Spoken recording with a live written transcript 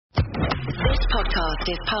podcast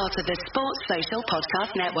is part of the Sports Social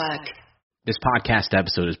Podcast Network. This podcast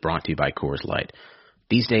episode is brought to you by Coors Light.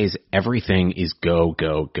 These days, everything is go,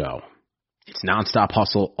 go, go. It's nonstop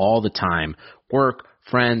hustle all the time. Work,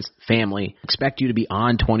 friends, family expect you to be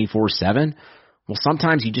on 24/7. Well,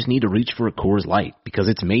 sometimes you just need to reach for a Coors Light because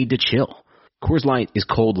it's made to chill. Coors Light is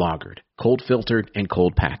cold lagered, cold filtered, and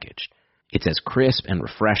cold packaged. It's as crisp and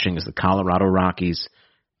refreshing as the Colorado Rockies.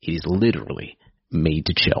 It is literally made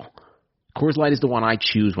to chill. Coors Light is the one I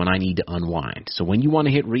choose when I need to unwind. So when you want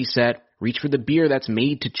to hit reset, reach for the beer that's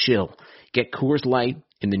made to chill. Get Coors Light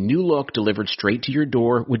in the new look delivered straight to your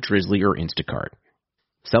door with Drizzly or Instacart.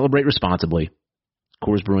 Celebrate responsibly.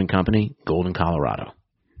 Coors Brewing Company, Golden, Colorado.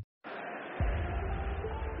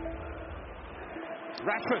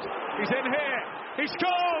 Rashford, he's in here. He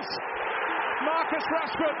scores! Marcus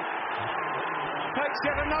Rashford takes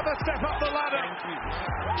yet another step up the ladder.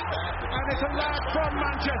 And it's a lad from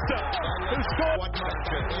Manchester who scored.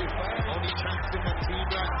 Only chance in my team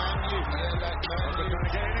like Man U.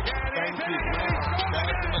 Again. Thank you, man.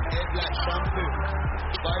 Guys in my head like shampoo.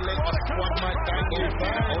 Violate my squad, my thank you.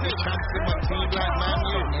 Only chance in my team like Man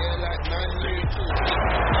U. Yeah, like Man U.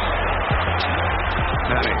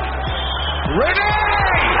 Manny. Ready!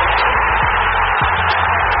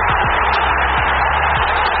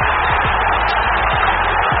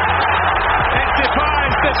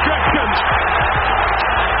 Defies description.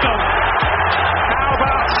 How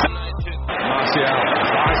about Martial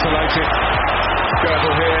isolated?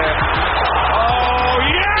 Girdle here. Oh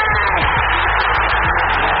yeah!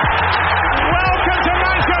 Welcome to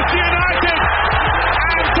Manchester United,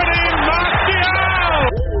 Anthony Martial.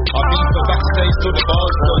 I've been for backstage till the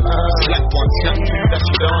bars done. Slap one, snap two, that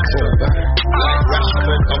you dance on. Like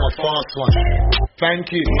Rashford, I'm a fast one.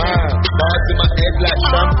 Thank you, man. Bars in my head like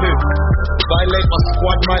shampoo. Violate my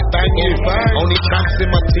squad, might bang you. Only champs in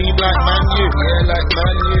my team like Man U. Yeah, like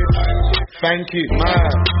Man U. Thank you,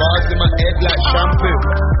 man. Bars in my head like shampoo.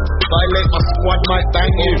 Violate my squad, might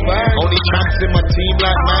bang you. Only champs in my team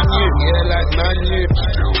like Man U. Yeah, like Man U.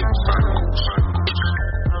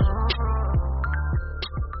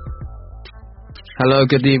 Hello,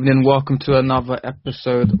 good evening. Welcome to another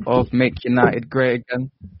episode of Make United Great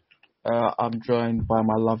Again. I'm joined by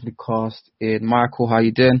my lovely cast in Michael. How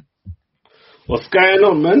you doing? What's going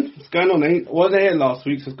on, man? What's going on? I wasn't here last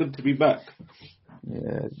week, so it's good to be back.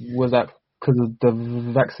 Yeah, was that because of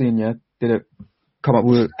the vaccine? Yeah, did it come up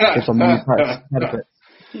with some new side effects?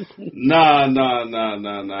 Nah.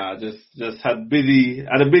 Just had a busy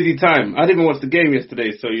time. I didn't even watch the game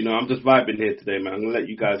yesterday, so I'm just vibing here today, man. I'm gonna let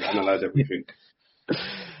you guys analyze everything.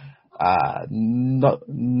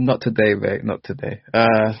 Not today, mate. Not today.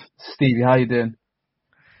 Stevie, how you doing?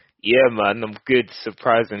 Yeah, man, I'm good.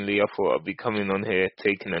 Surprisingly, I thought I'd be coming on here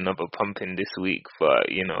taking another pumping this week, but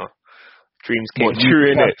dreams came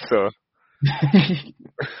true in it. So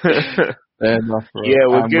fair enough, bro. Yeah,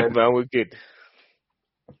 we're good, man. We're good.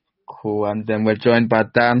 Cool. And then we're joined by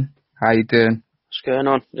Dan. How you doing? What's going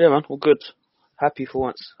on? Yeah, man, all good. Happy for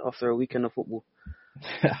once after a weekend of football.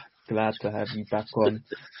 Glad to have you back on.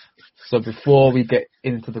 So before we get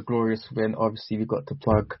into the glorious win, obviously we got to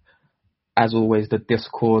plug, as always, the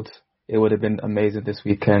Discord. It would have been amazing this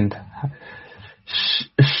weekend.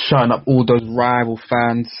 Shutting up all those rival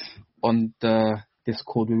fans on the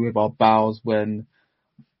Discord with our bows when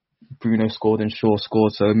Bruno scored and Shaw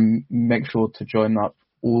scored. So make sure to join up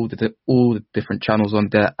all the different channels on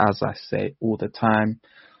there, as I say all the time.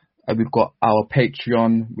 We've got our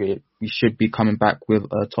Patreon. We should be coming back with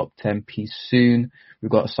a top 10 piece soon. We've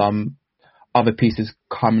got some other pieces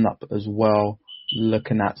coming up as well,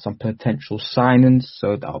 looking at some potential signings.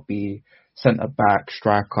 So that'll be centre back,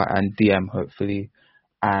 striker, and DM hopefully.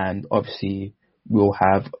 And obviously we'll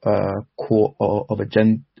have a quarter of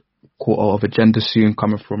agenda soon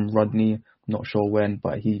coming from Rodney. Not sure when,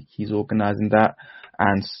 but he's organising that,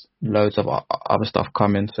 and loads of other stuff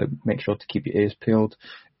coming. So make sure to keep your ears peeled.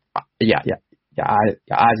 Your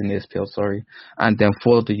eyes and ears peeled, sorry. And then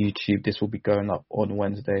for the YouTube, this will be going up on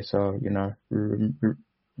Wednesday. So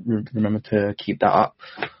remember to keep that up.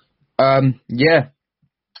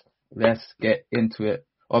 Let's get into it.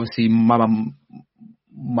 Obviously,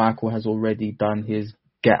 Michael has already done his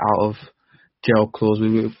get out of jail clause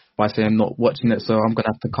by saying I'm not watching it, so I'm gonna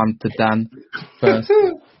have to come to Dan first.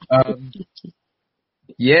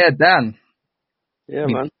 Dan. Yeah,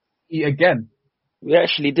 man. Again. We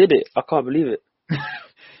actually did it. I can't believe it.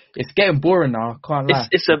 It's getting boring now. I can't lie.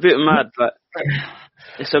 It's a bit mad, but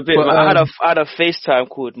it's a bit. But, I had a FaceTime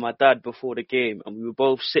call with my dad before the game, and we were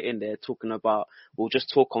both sitting there talking about, we'll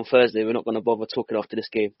just talk on Thursday. We're not going to bother talking after this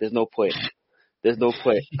game. There's no point. There's no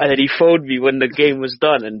point. And then he phoned me when the game was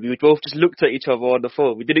done, and we both just looked at each other on the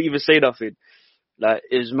phone. We didn't even say nothing. Like,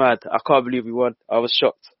 it was mad. I can't believe we won. I was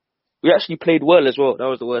shocked. We actually played well as well. That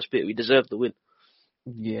was the worst bit. We deserved the win.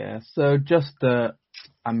 Yeah. So just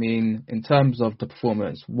in terms of the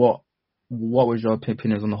performance, what was your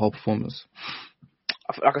opinions on the whole performance?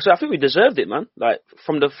 Like I said, I think we deserved it, man. Like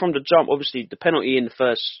from the jump, obviously the penalty in the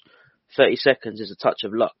first 30 seconds is a touch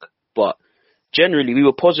of luck, but generally we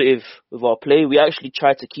were positive with our play. We actually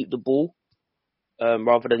tried to keep the ball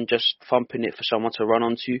rather than just thumping it for someone to run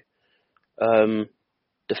onto.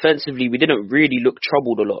 Defensively, we didn't really look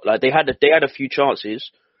troubled a lot. Like they had a few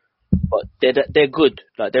chances, but they're good.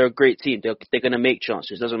 Like they're a great team. They're gonna make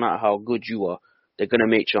chances. Doesn't matter how good you are, they're gonna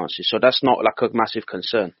make chances. So that's not like a massive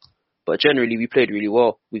concern. But generally, we played really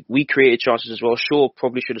well. We created chances as well. Shaw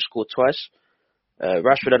probably should have scored twice.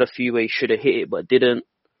 Rashford had a few where he should have hit it but didn't.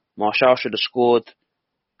 Martial should have scored.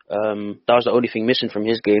 That was the only thing missing from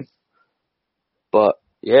his game. But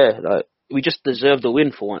yeah, like we just deserved the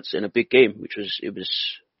win for once in a big game, which was it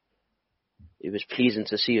was pleasing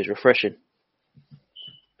to see. It was refreshing.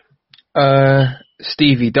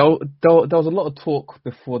 Stevie, there was a lot of talk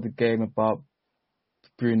before the game about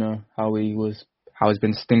Bruno, how he's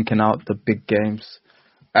been stinking out the big games,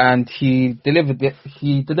 and he delivered it.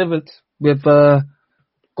 He delivered with a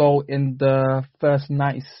goal in the first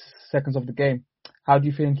 90 seconds of the game. How do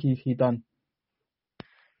you think he done?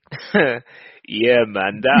 Yeah,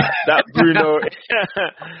 man, that Bruno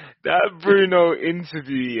that Bruno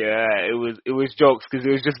interview, yeah, it was jokes because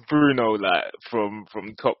it was just Bruno, like from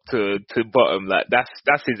top to bottom, like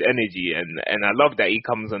that's his energy, and I love that he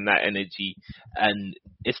comes on that energy, and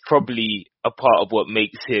it's probably a part of what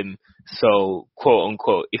makes him so quote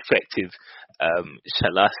unquote effective,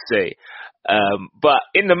 shall I say. But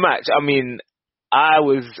in the match, I mean, I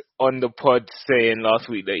was on the pod saying last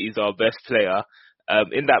week that he's our best player.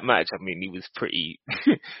 In that match, I mean, he was pretty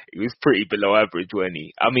below average, wasn't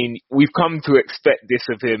he? I mean, we've come to expect this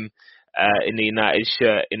of him in the United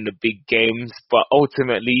shirt in the big games, but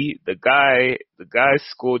ultimately the guy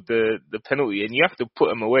scored the penalty, and you have to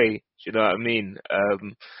put him away. Do you know what I mean?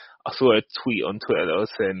 I saw a tweet on Twitter that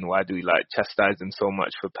was saying, why do we like chastise him so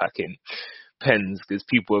much for packing pens? Because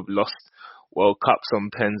people have lost World Cups on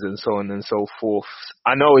pens and so on and so forth.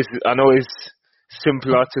 I know it's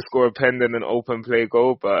simpler to score a pen than an open play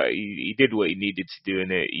goal, but he did what he needed to do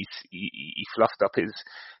in it. He fluffed up his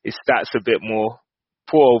stats a bit more.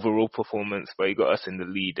 Poor overall performance, but he got us in the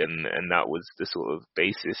lead, and that was the sort of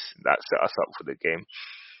basis that set us up for the game.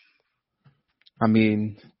 I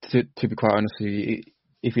mean, to be quite honest with you,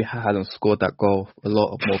 if he hadn't scored that goal, a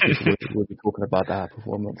lot of more people would be talking about that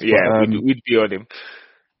performance. Yeah, but, we'd be on him.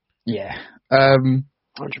 Yeah. 100%.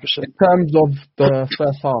 In terms of the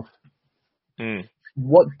first half,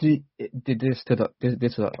 what did this to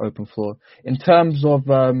the open floor in terms of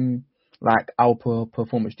like our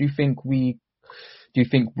performance? Do you think we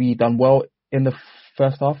done well in the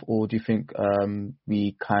first half, or do you think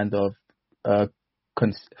we kind of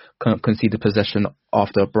conceded possession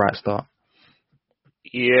after a bright start?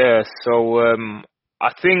 Yeah, so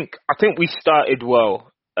I think we started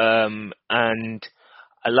well, and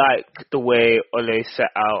I like the way Ole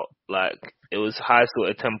set out. Like, it was high sort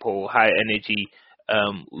of tempo, high energy.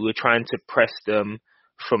 We were trying to press them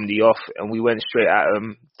from the off, and we went straight at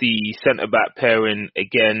them. The centre-back pairing,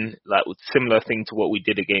 again, like similar thing to what we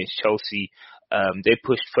did against Chelsea. They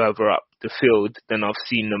pushed further up the field than I've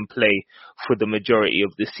seen them play for the majority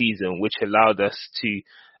of the season, which allowed us to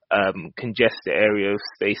congest the area of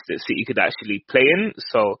space that City could actually play in.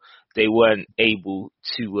 So they weren't able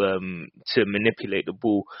to manipulate the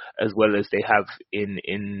ball as well as they have in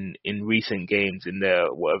recent games in their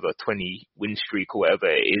 20 win streak or whatever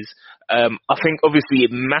it is. I think obviously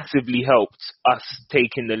it massively helped us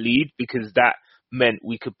taking the lead, because that meant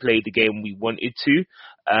we could play the game we wanted to.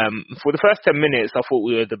 For the first 10 minutes, I thought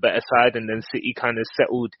we were the better side, and then City kind of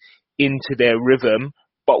settled into their rhythm,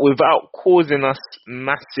 but without causing us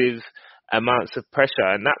massive amounts of pressure,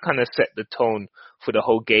 and that kind of set the tone for the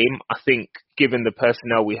whole game. I think given the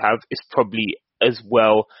personnel we have, it's probably as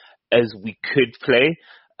well as we could play.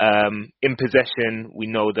 In possession, we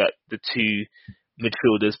know that the two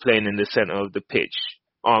midfielders playing in the centre of the pitch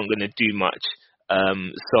aren't going to do much.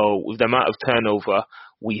 So with the amount of turnover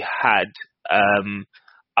we had,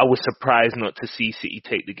 I was surprised not to see City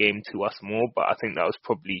take the game to us more, but I think that was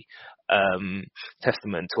probably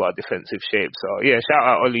testament to our defensive shape. So yeah, shout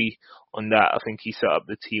out Oli on that. I think he set up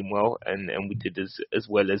the team well, and we did as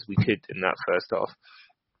well as we could in that first half.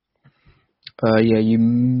 Yeah, you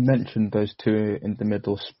mentioned those two in the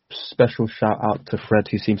middle. Special shout out to Fred,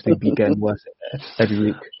 who seems to be getting worse every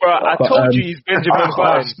week. Bro, I told you he's Benjamin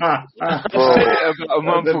Button. I Bro. said it about a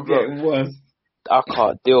month ago. Worse. I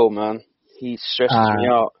can't deal, man. He stresses me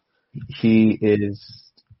out. He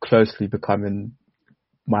is closely becoming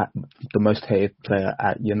the most hated player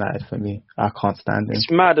at United for me. I can't stand him. It's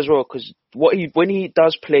mad as well because when he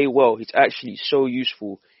does play well, he's actually so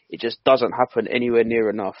useful. It just doesn't happen anywhere near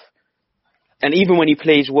enough. And even when he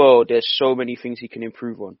plays well, there's so many things he can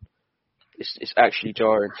improve on. It's actually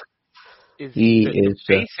jarring. He is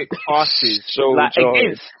basic passes. So like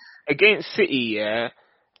jarring. against City, yeah.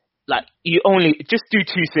 Like you only just do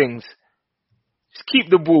two things: just keep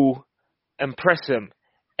the ball and press him.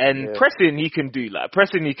 And pressing he can do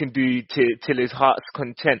till his heart's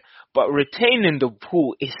content. But retaining the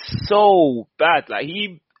ball is so bad. Like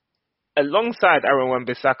he, alongside Aaron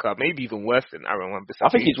Wan-Bissaka, maybe even worse than Aaron Wan-Bissaka. I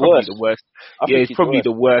think he's probably worse. The worst. He's probably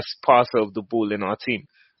the worst passer of the ball in our team.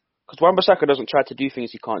 Because Wan-Bissaka doesn't try to do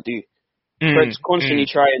things he can't do. Fred's constantly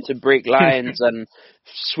trying to break lines and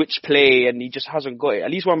switch play, and he just hasn't got it. At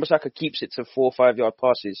least Wan-Bissaka keeps it to 4 or 5 yard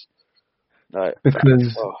passes. Like,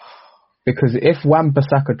 Because if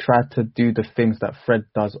Wan-Bissaka tried to do the things that Fred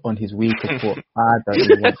does on his weaker foot, I don't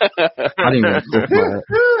even want to talk about it.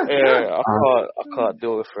 Yeah, I can't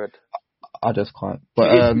deal with Fred. I just can't.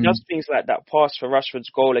 But he does things like that pass for Rashford's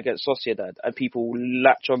goal against Sociedad, and people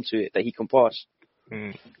latch onto it that he can pass.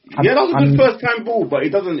 Yeah, that was a good first time ball, but he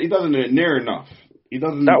doesn't do it near enough. He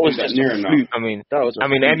doesn't that was do that just near enough. I mean,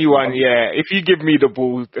 anyone, if you give me the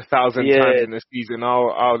ball 1,000 times in a season,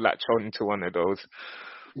 I'll latch on to one of those.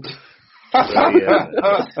 He's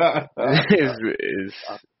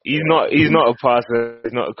not a passer.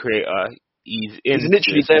 He's not a creator. He's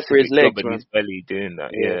literally there for his legs, and he's barely doing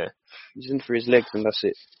that. Yeah, he's in for his legs, and that's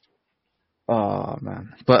it. Oh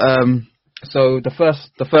man! But so the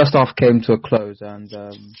first half came to a close, and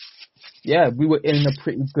we were in a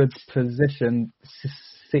pretty good position.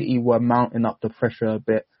 City were mounting up the pressure a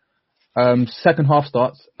bit. Second half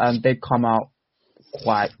starts, and they come out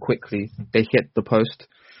quite quickly. They hit the post.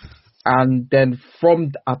 And then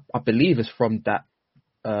I believe it's from that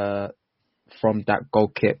goal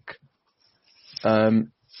kick,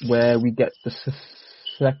 where we get the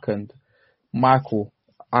second. Michael,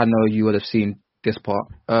 I know you would have seen this part.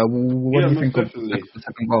 What do you think of the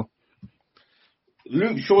second goal?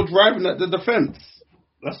 Luke Shaw driving at the defence.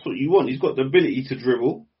 That's what you want. He's got the ability to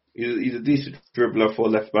dribble. He's a decent dribbler for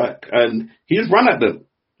left back, and he just ran at them.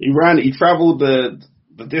 He travelled the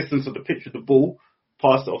distance of the pitch with the ball.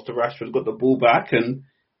 Passed it off to Rashford, got the ball back, and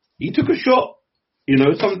he took a shot. You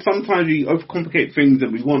know, sometimes we overcomplicate things,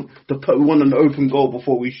 and we want an open goal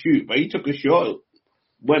before we shoot. But he took a shot,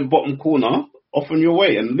 went bottom corner, off on your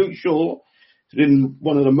way. And Luke Shaw has been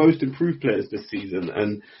one of the most improved players this season,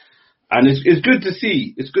 and it's good to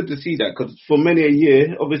see. It's good to see that, because for many a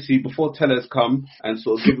year, obviously before Tellers come and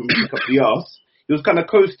sort of give him a kick up the arse, he was kind of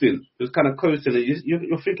coasting. And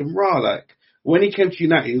you're thinking, like when he came to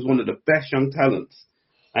United, he was one of the best young talents.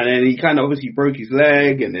 And then he kind of obviously broke his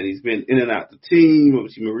leg, and then he's been in and out of the team.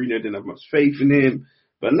 Obviously, Mourinho didn't have much faith in him.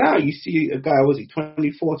 But now you see a guy,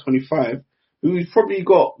 24, 25, who's probably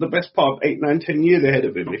got the best part of 8, 9, 10 years ahead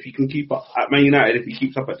of him if he can keep up at Man United, if he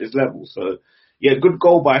keeps up at this level. So, yeah, good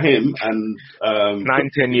goal by him. And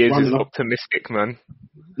 9-10 years is optimistic, man.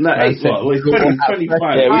 No, he's 20,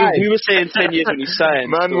 25. Yeah, we were saying 10 years when he signed.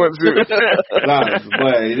 Man wants to.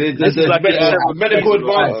 This is like medical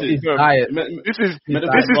advances. This is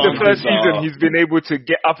the first season he's been able to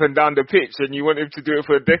get up and down the pitch, and you want him to do it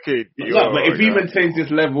for a decade. No, but if he maintains this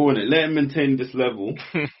level, let him maintain this level,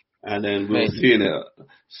 and then we'll see it.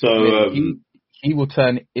 So he will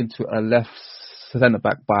turn into a left centre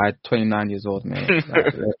back by 29 years old, mate.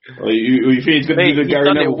 You think he's going to do the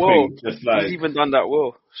Gary Neville thing? Just like, he's even done that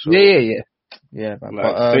well. So. Yeah, man.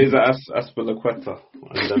 Like, stays at Aspilicueta.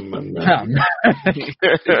 Shaw's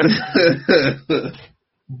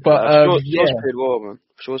played well, man.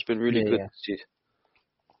 Shaw's been really good. Yeah.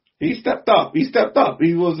 He stepped up. He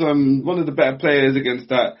was one of the better players against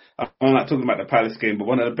that. I'm not talking about the Palace game, but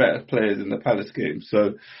one of the better players in the Palace game.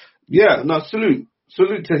 So, yeah, no, salute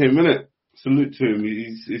to him, innit? Salute to him.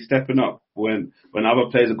 He's stepping up when other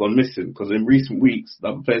players have gone missing. Because in recent weeks, the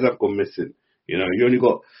other players have gone missing. You know, you only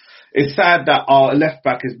got. It's sad that our left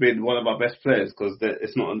back has been one of our best players, because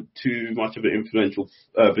it's not too much of an influential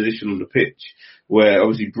position on the pitch. Where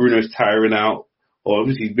obviously Bruno's tiring out, or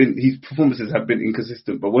obviously his performances have been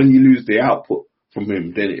inconsistent. But when you lose the output from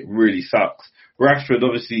him, then it really sucks. Rashford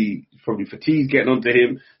obviously probably fatigued getting onto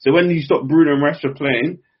him. So when you stop Bruno and Rashford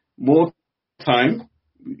playing, more time.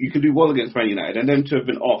 you can do well against Man United, and them to have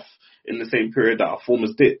been off in the same period that our form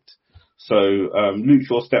has dipped. So Luke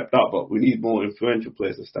Shaw stepped up, but we need more influential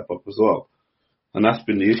players to step up as well. And that's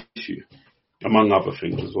been the issue, among other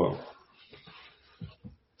things as well.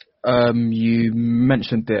 You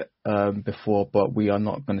mentioned it before, but we are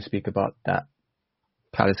not going to speak about that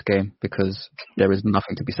Palace game because there is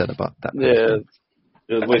nothing to be said about that. Yeah.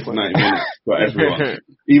 It was wasting 90 minutes for everyone.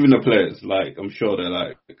 Even the players, like, I'm sure they're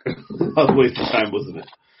like, that was wasting time, wasn't it?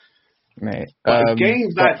 Mate. But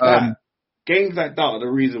games like that are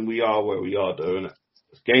the reason we are where we are, though, innit?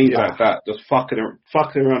 Games like that, just fucking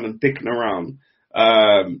around and dicking around.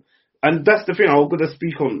 And that's the thing, I'm going to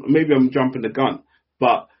speak on, maybe I'm jumping the gun,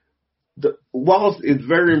 but whilst it's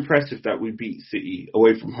very impressive that we beat City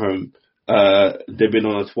away from home, they've been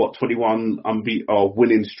on a 21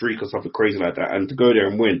 winning streak or something crazy like that, and to go there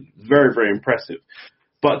and win, very, very impressive.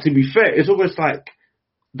 But to be fair, it's almost like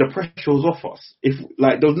the pressure was off us.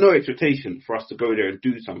 There was no expectation for us to go there and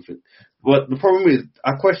do something. But the problem is,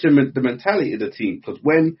 I question the mentality of the team, because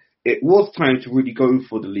when it was time to really go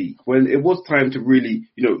for the league, when it was time to really,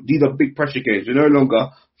 these are big pressure games. We're no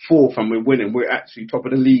longer fourth and we're winning. We're actually top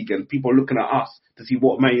of the league, and people are looking at us to see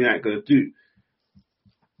what Man United are going to do.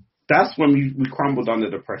 That's when we crumbled under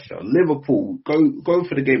the pressure. Liverpool, go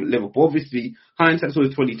for the game at Liverpool. Obviously, hindsight's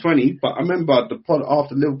always 2020, but I remember the pod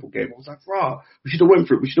after the Liverpool game, I was like, we should have went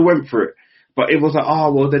for it. But it was like,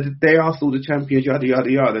 they are still the champions, yada, yada,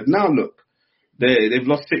 yada. Now look, they've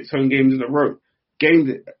lost 6 home games in a row.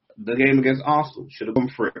 The game against Arsenal, should have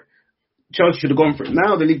gone for it. Chelsea should have gone for it.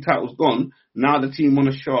 Now the league title's gone. Now the team want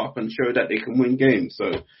to show up and show that they can win games.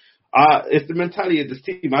 So it's the mentality of this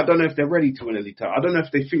team. I don't know if they're ready to win a league title. I don't know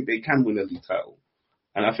if they think they can win a league title.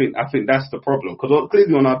 And I think that's the problem. Because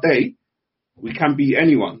clearly on our day, we can beat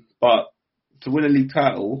anyone. But to win a league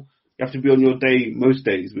title, you have to be on your day most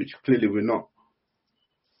days, which clearly we're not.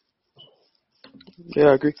 Yeah,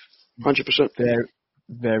 I agree. 100%. Very,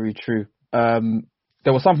 very true.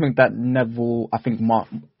 There was something that Neville, I think it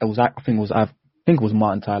was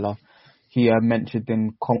Martin Tyler. He mentioned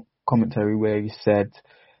in commentary where he said,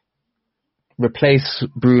 replace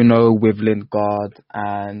Bruno with Lingard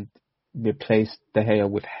and replace De Gea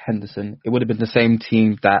with Henderson. It would have been the same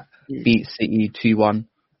team that beat City 2-1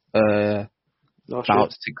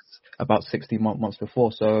 about 60 months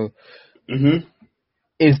before. So,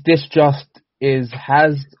 is this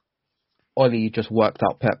has Ollie just worked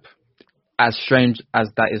out Pep? As strange as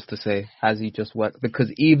that is to say, has he just worked?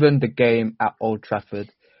 Because even the game at Old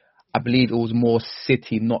Trafford, I believe it was more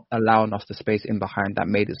City not allowing us the space in behind that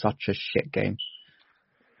made it such a shit game,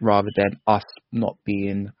 rather than us not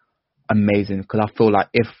being amazing. Because I feel like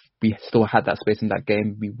if we still had that space in that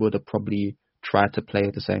game, we would have probably tried to play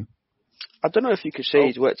it the same. I don't know if you could say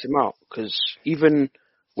he's worked him out, because even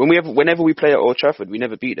whenever we play at Old Trafford, we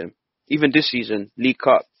never beat them. Even this season, League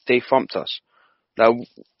Cup, they thumped us. Now,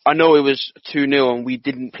 I know it was 2-0 and we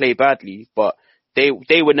didn't play badly, but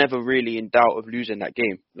they were never really in doubt of losing that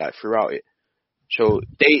game, throughout it. So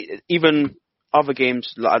even other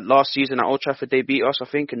games, like last season at Old Trafford, they beat us, I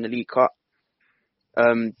think, in the League Cup.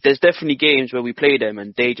 There's definitely games where we play them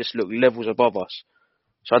and they just look levels above us.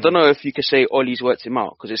 So I don't know if you could say Ollie's worked him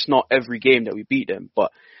out, because it's not every game that we beat them,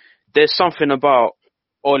 but there's something about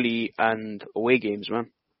Ollie and away games,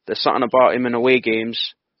 man. There's something about him in away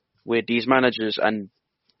games with these managers, and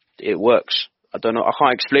it works. I don't know. I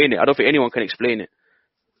can't explain it. I don't think anyone can explain it.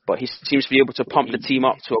 But he seems to be able to pump the team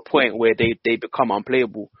up to a point where they become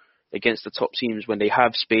unplayable against the top teams when they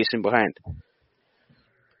have space in behind.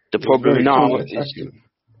 The problem now is...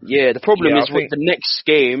 Yeah, the problem is with the next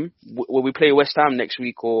game, when we play West Ham next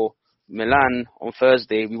week or Milan on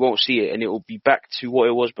Thursday, we won't see it, and it will be back to what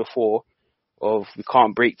it was before, of we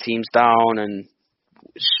can't break teams down and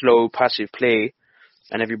slow, passive play.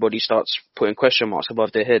 And everybody starts putting question marks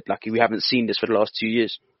above their head, like we haven't seen this for the last 2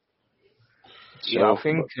 years. So, yeah, I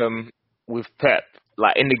think with Pep,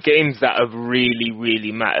 in the games that have really,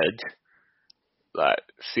 really mattered,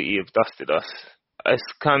 City have dusted us. It's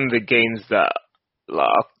kind of the games that,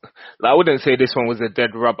 I wouldn't say this one was a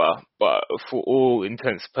dead rubber, but for all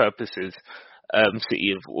intents and purposes,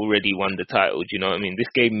 City have already won the title. Do you know what I mean?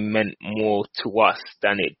 This game meant more to us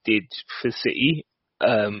than it did for City.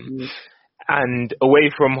 And away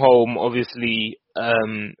from home, obviously,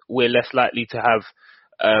 we're less likely to have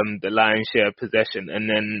the lion's share of possession. And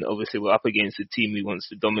then, obviously, we're up against a team who wants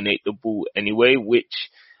to dominate the ball anyway, which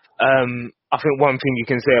I think one thing you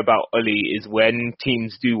can say about Ollie is when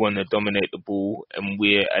teams do want to dominate the ball and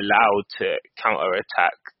we're allowed to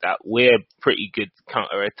counter-attack, that we're a pretty good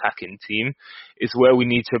counter-attacking team, is where we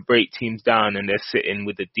need to break teams down and they're sitting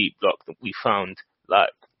with a deep block that we found.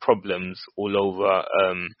 problems all over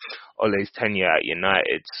Ole's tenure at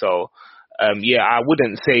United. So, I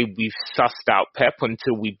wouldn't say we've sussed out Pep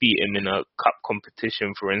until we beat him in a cup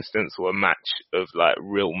competition, for instance, or a match of like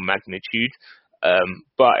real magnitude.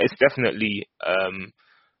 But it's definitely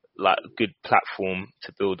like a good platform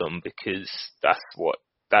to build on, because that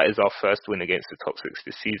is our first win against the top six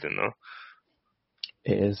this season, though.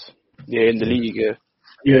 It is. Yeah, in the league, yeah.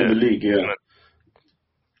 Yeah, in the league, yeah.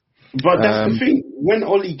 But that's the thing. When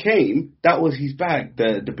Oli came, that was his bag,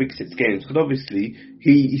 the Big Six games, because obviously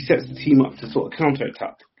he sets the team up to sort of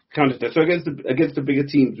counter-attack. So against the bigger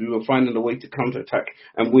teams, we were finding a way to counter-attack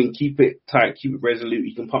and win, keep it tight, keep it resolute.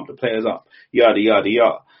 You can pump the players up, yada, yada,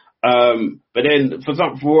 yada. But then for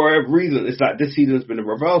whatever reason, it's like this season has been a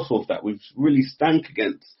reversal of that. We've really stank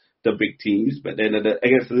against the big teams, but then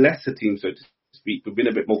against the lesser teams, so to speak, we've been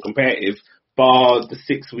a bit more competitive, bar the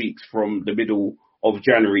 6 weeks from the middle of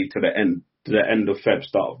January to the end of Feb,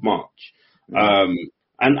 start of March.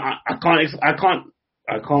 And I can't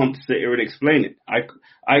sit here and explain it. I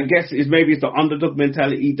guess it's the underdog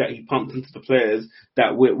mentality that he pumped into the players,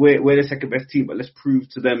 that we're the second best team, but let's prove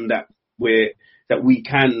to them that we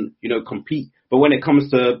can, compete. But when it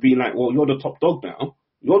comes to being like, well, you're the top dog now,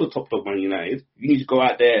 you're the top dog, Man United, you need to go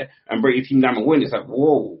out there and break your team down and win. It's like,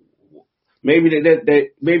 whoa, maybe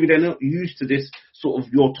they're not used to this sort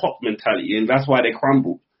of your top mentality, and that's why they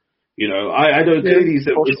crumble. I don't think it's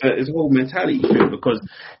a whole mentality thing, because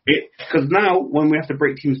now when we have to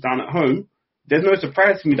break teams down at home, there's no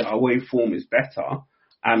surprise to me that our away form is better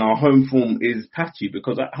and our home form is patchy,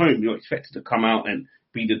 because at home you're expected to come out and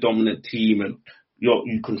be the dominant team, and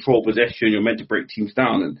you control possession. You're meant to break teams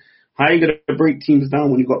down, and how are you going to break teams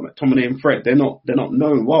down when you've got McTominay and Fred? They're not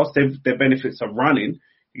known. Whilst their benefits of running,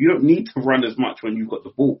 you don't need to run as much when you've got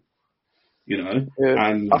the ball. Yeah.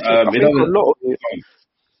 And I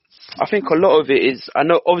think a lot of it is, I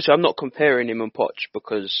know obviously I'm not comparing him and Poch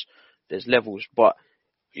because there's levels, but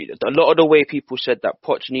a lot of the way people said that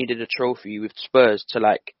Poch needed a trophy with Spurs to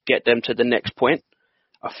like get them to the next point,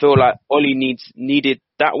 I feel like Oli needed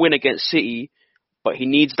that win against City, but he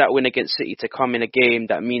needs that win against City to come in a game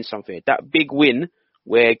that means something. That big win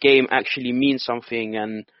where a game actually means something,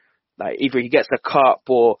 and like either he gets the cup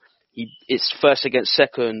or it's first against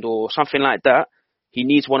second or something like that. He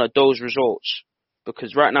needs one of those results,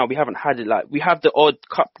 because right now we haven't had it. Like, we have the odd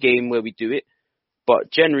cup game where we do it, but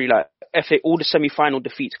generally, like FA, all the semi-final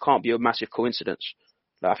defeats can't be a massive coincidence.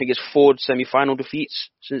 Like, I think it's 4 semi-final defeats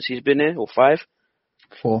since he's been here, or 5.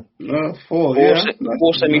 4. No, 4. Yeah.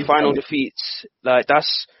 4 semi-final defeats. Like,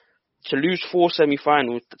 that's to lose 4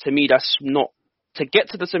 semi-finals. To me, that's not to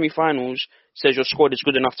get to the semi-finals. Says your squad is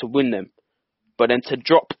good enough to win them, but then to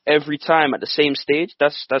drop every time at the same stage,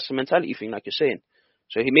 that's a mentality thing, like you're saying.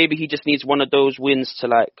 So maybe he just needs one of those wins to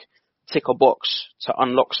like tick a box to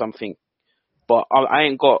unlock something. But I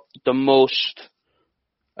ain't got the most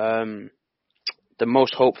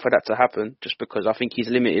hope for that to happen, just because I think he's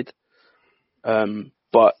limited.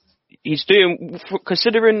 But he's doing,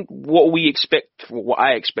 considering what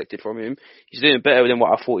I expected from him, he's doing better than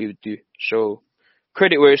what I thought he would do. So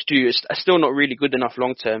credit where it's due. It's still not really good enough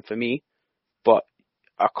long term for me, but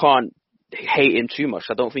I can't hate him too much.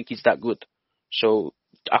 I don't think he's that good. So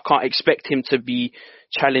I can't expect him to be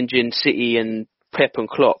challenging City and Pep and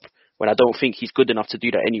Klopp when I don't think he's good enough to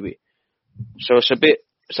do that anyway. So it's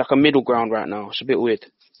like a middle ground right now. It's a bit weird,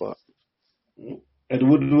 but Ed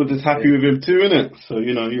Woodward is happy with him too, innit? So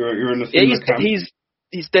you're in the similar camp.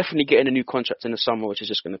 He's definitely getting a new contract in the summer, which is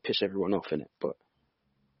just going to piss everyone off, innit? But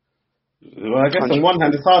well, I guess on one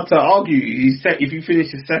hand, it's hard to argue. If you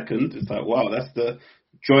finish your second, it's like, wow, that's the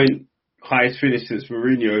joint highest finish since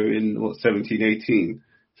Mourinho in 17-18.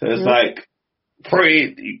 So it's like,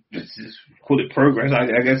 just call it progress.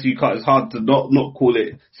 I guess you can't. It's hard to not call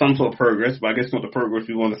it some sort of progress, but I guess not the progress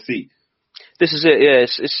we want to see. This is it. Yeah,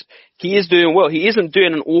 he is doing well. He isn't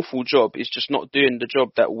doing an awful job. He's just not doing the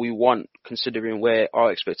job that we want, considering where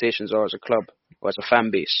our expectations are as a club or as a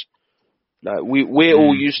fan base. Like we're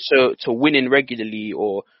all used to winning regularly,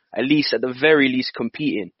 or at least at the very least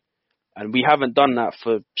competing, and we haven't done that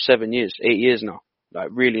for 8 years now. Like,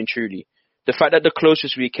 really and truly, the fact that the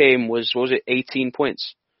closest we came was 18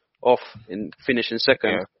 points off in finishing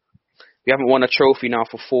second. Yeah. We haven't won a trophy now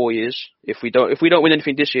for 4 years. If we don't win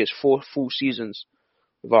anything this year, it's 4 full seasons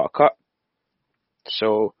without a cup.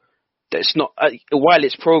 So it's not. While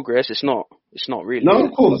it's progress, it's not really. No,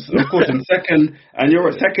 of course. And second, and you're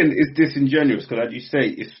at second is disingenuous, because as you say,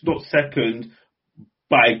 it's not second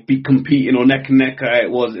by competing or neck and neck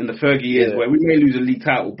it was in the Fergie years, where we may lose a league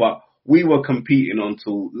title, but we were competing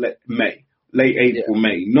until late April,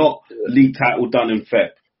 May, not league title done in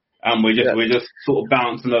Feb. and we're just sort of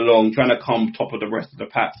bouncing along, trying to come top of the rest of the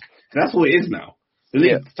pack. That's what it is now. The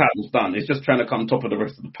league title's done. It's just trying to come top of the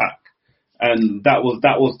rest of the pack, and that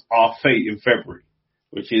was our fate in February,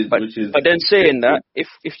 which is. But then saying that,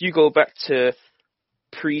 if you go back to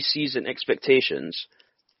pre-season expectations,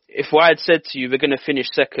 if I had said to you we're going to finish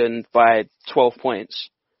second by 12 points,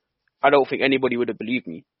 I don't think anybody would have believed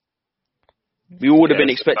me. We would have been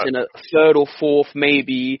expecting a third or fourth,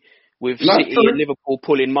 maybe, with City and Liverpool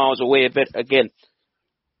pulling miles away a bit again.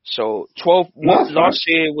 So 12. Last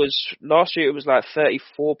year it was like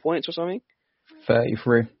 34 points or something.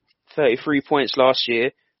 33 points last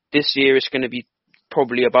year. This year it's going to be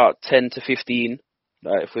probably about 10 to 15.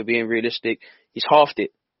 Like, if we're being realistic, he's halved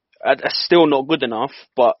it. That's still not good enough,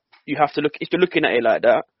 but you have to look. If you're looking at it like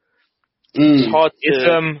that, it's hard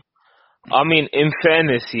to. I mean, in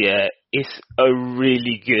fairness, it's a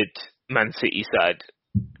really good Man City side.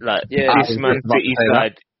 Like, this Man City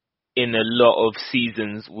side, in a lot of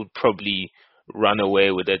seasons, would probably run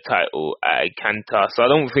away with a title at Cantor. So I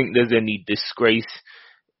don't think there's any disgrace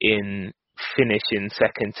in finishing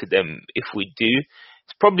second to them if we do.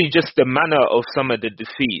 It's probably just the manner of some of the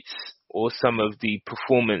defeats or some of the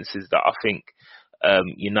performances that I think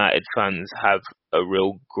United fans have a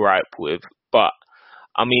real gripe with. But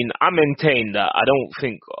I mean, I maintain that I don't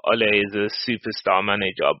think Ole is a superstar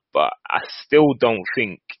manager, but I still don't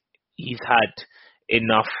think he's had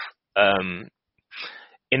enough in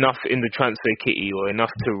the transfer kitty or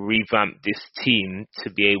enough to revamp this team to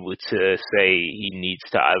be able to say he needs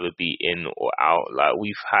to either be in or out. Like,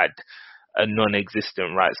 we've had a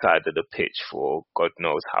non-existent right side of the pitch for God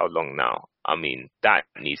knows how long now. I mean, that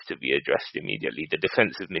needs to be addressed immediately. The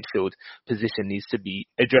defensive midfield position needs to be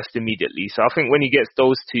addressed immediately. So I think when he gets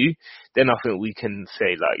those two, then I think we can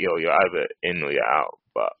say, like, yo, you're either in or you're out.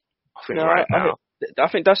 But I think I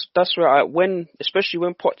think that's where especially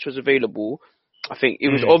when Poch was available, I think it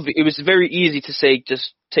was it was very easy to say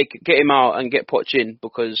just get him out and get Poch in,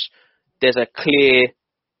 because there's a clear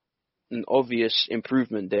and obvious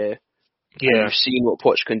improvement there. Yeah, we've seen what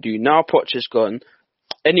Poch can do. Now Poch is gone.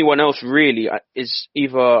 Anyone else really is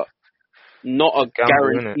either not a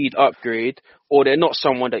guaranteed upgrade, or they're not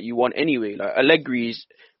someone that you want anyway. Like, Allegri's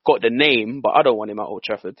got the name, but I don't want him at Old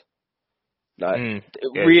Trafford. Like,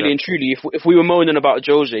 really and truly, if we were moaning about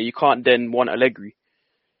Jose, you can't then want Allegri.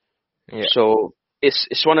 Yeah. So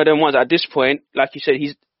it's one of them ones. At this point, like you said,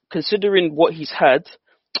 he's considering what he's had.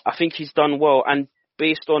 I think he's done well, and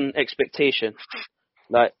based on expectation.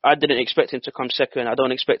 Like, I didn't expect him to come second. I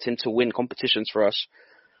don't expect him to win competitions for us.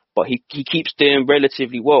 But he keeps doing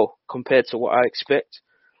relatively well compared to what I expect.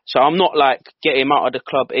 So I'm not like, get him out of the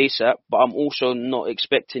club ASAP, but I'm also not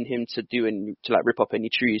expecting him to rip up any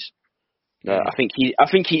trees. I think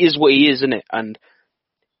he is what he is, innit? And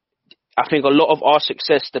I think a lot of our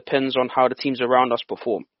success depends on how the teams around us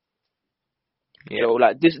perform. Yeah. So,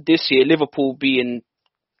 like, this year, Liverpool being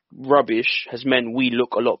rubbish has meant we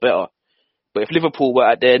look a lot better. But if Liverpool were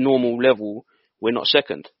at their normal level, we're not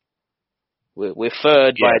second. We're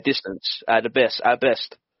third by a distance at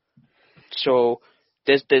best. So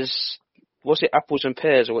there's what's it, apples and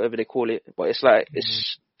pears or whatever they call it. But it's like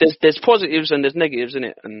there's positives and there's negatives in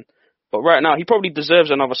it. But right now he probably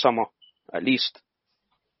deserves another summer at least.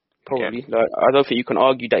 Probably. Yeah. Like, I don't think you can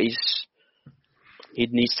argue that he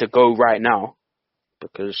needs to go right now,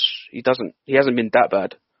 because he hasn't been that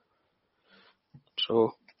bad.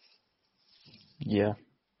 So. Yeah.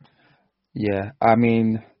 I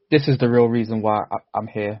mean, this is the real reason why I'm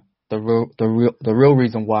here. The real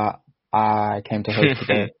reason why I came to host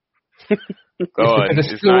today. Go on.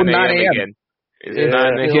 It's still 9 a.m. again. Is it 9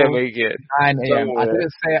 a.m. again? 9 a.m. I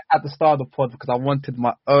didn't say it at the start of the pod because I wanted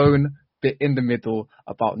my own bit in the middle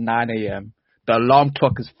about 9 a.m. The alarm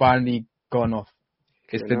clock has finally gone off.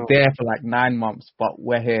 It's been there for like 9 months, but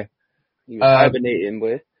we're here. You're hibernating,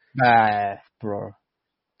 boy. Nah, bro.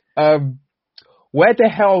 Where the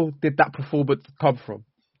hell did that performance come from?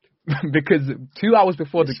 Because 2 hours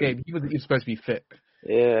before the game, he wasn't even supposed to be fit.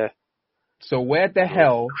 Yeah. So where the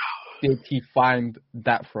hell did he find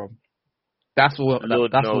that from? That's all.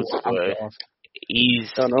 Lord knows.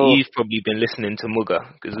 He's probably been listening to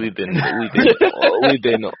Mugga, because we've been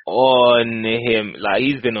on him. Like,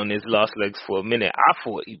 he's been on his last legs for a minute. I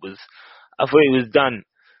thought he was done.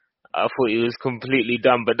 I thought he was completely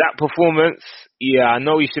done. But that performance, I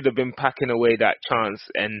know he should have been packing away that chance.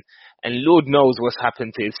 And Lord knows what's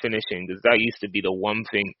happened to his finishing, because that used to be the one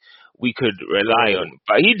thing we could rely on.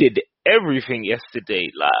 But he did everything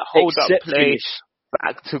yesterday. Like, hold up play,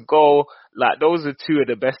 back to goal. Like, those are two of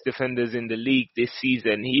the best defenders in the league this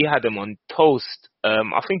season. He had them on toast.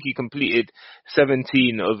 I think he completed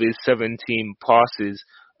 17 of his 17 passes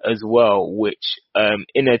as well, which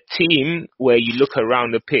in a team where you look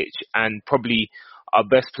around the pitch and probably our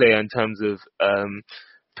best player in terms of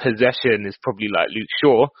possession is probably like Luke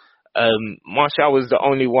Shaw. Martial was the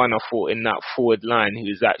only one I thought in that forward line who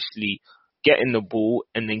was actually getting the ball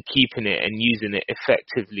and then keeping it and using it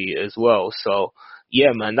effectively as well. So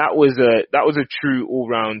yeah, man, that was a true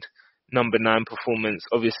all-round number 9 performance,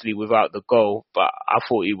 obviously without the goal, but I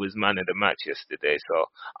thought he was man of the match yesterday. So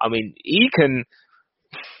I mean,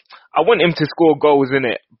 I want him to score goals in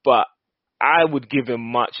it, but I would give him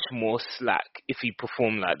much more slack if he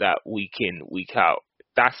performed like that week in, week out.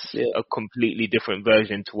 That's a completely different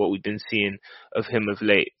version to what we've been seeing of him of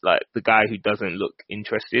late. Like the guy who doesn't look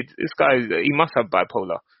interested. This guy, he must have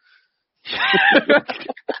bipolar.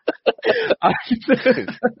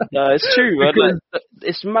 No, it's true, man. Like,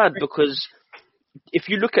 it's mad because if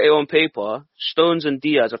you look at it on paper, Stones and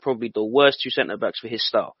Diaz are probably the worst 2 centre backs for his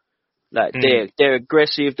style. Like they're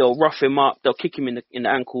aggressive, they'll rough him up, they'll kick him in the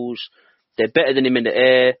ankles. They're better than him in the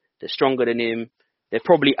air. They're stronger than him. They're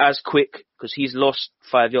probably as quick because he's lost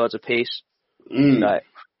 5 yards of pace. Like,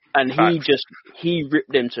 and he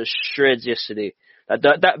ripped them to shreds yesterday. Like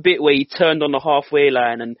that bit where he turned on the halfway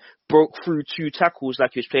line and broke through 2 tackles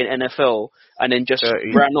like he was playing NFL and then just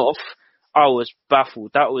ran off. I was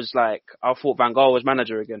baffled. That was like, I thought Van Gaal was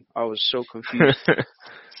manager again. I was so confused.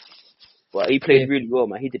 But he played really well,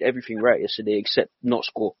 man. He did everything right yesterday except not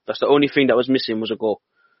score. That's the only thing that was missing was a goal.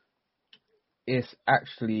 It's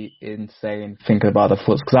actually insane thinking about the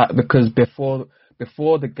foots because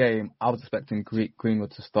before the game I was expecting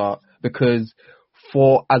Greenwood to start, because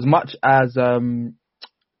for as much as in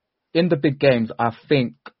the big games I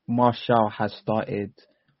think Martial has started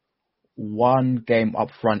 1 game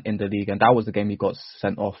up front in the league, and that was the game he got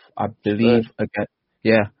sent off, I believe.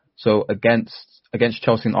 So against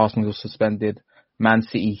Chelsea and Arsenal he was suspended. Man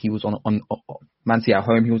City he was on Man City at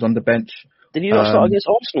home he was on the bench. Did he not start against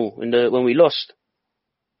Arsenal when we lost?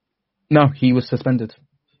 No, he was suspended.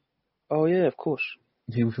 Oh yeah, of course.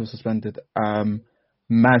 He was suspended.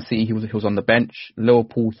 Man City he was on the bench.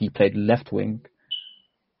 Liverpool he played left wing.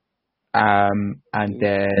 And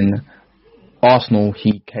then Arsenal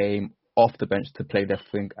he came off the bench to play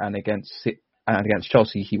left wing, and against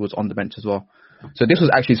Chelsea he was on the bench as well. So this was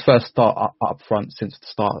actually his first start up front since the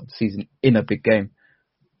start of the season in a big game.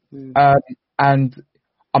 And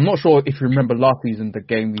I'm not sure if you remember last season, the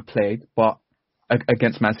game we played, but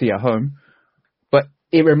against Man City at home. But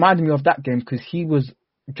it reminded me of that game because he was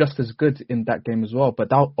just as good in that game as well. But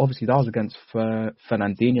that was against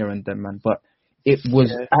Fernandinho and them, man. But it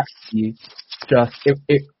was actually just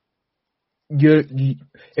it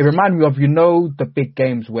reminded me of the big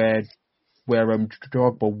games where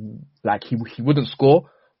Drogba, like he wouldn't score,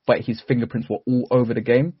 but his fingerprints were all over the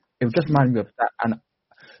game. It would just remind me of that, and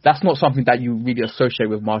that's not something that you really associate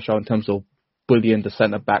with Martial in terms of bullying the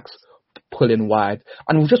centre backs, pulling wide.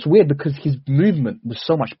 And it was just weird because his movement was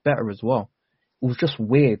so much better as well. It was just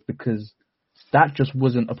weird because that just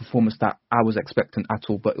wasn't a performance that I was expecting at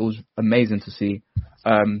all. But it was amazing to see.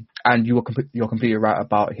 And you're completely right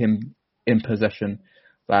about him in possession.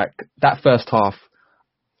 Like that first half,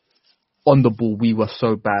 on the ball we were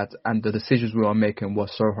so bad, and the decisions we were making were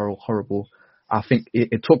so horrible. I think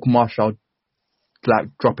it took Martial like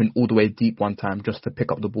dropping all the way deep one time just to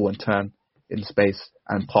pick up the ball and turn in space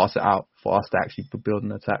and pass it out for us to actually build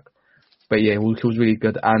an attack. But yeah, he was really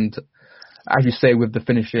good. And as you say with the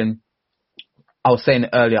finishing, I was saying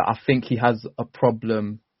it earlier, I think he has a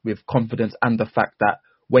problem with confidence and the fact that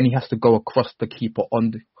when he has to go across the keeper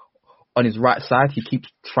on his right side, he keeps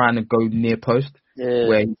trying to go near post,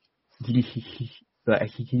 where he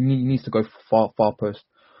needs to go far post.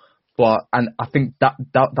 And I think that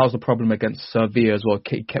was the problem against Sevilla as well.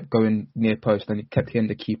 He kept going near post and he kept hitting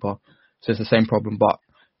the keeper. So it's the same problem. But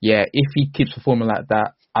yeah, if he keeps performing like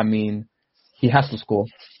that, I mean, he has to score.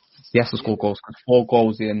 He has to score goals. 4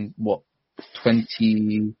 goals in,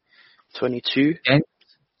 22?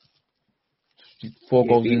 4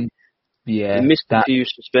 goals in. Yeah. He missed a few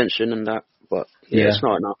suspension and that, but it's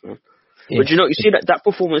not enough, man. Yeah. But you see that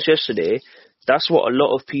performance yesterday, that's what a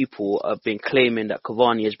lot of people have been claiming that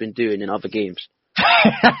Cavani has been doing in other games.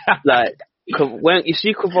 Like, when you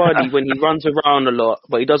see Cavani when he runs around a lot,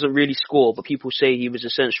 but he doesn't really score, but people say he was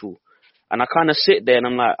essential. And I kind of sit there and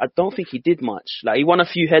I'm like, I don't think he did much. Like, he won a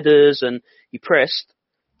few headers and he pressed,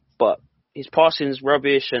 but his passing's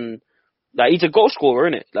rubbish, and like, he's a goal scorer,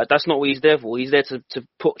 isn't it? Like, that's not what he's there for. He's there to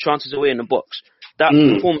put chances away in the box. That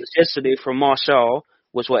performance yesterday from Martial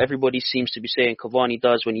was what everybody seems to be saying Cavani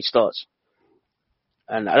does when he starts.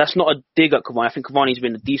 And that's not a dig at Cavani. I think Cavani's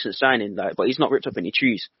been a decent signing, but he's not ripped up any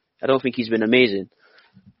trees. I don't think he's been amazing.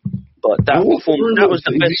 But that that was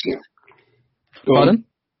the best. Go on.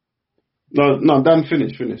 Pardon? No, Dan,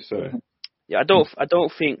 finish. Sorry. Yeah,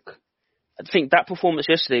 I think that performance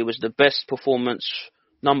yesterday was the best performance,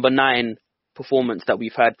 number 9 performance that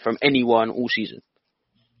we've had from anyone all season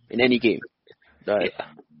in any game. Like, yeah,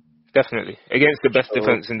 definitely against the best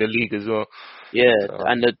defense in the league as well. Yeah,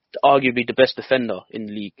 and arguably the best defender in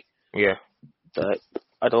the league. Yeah, but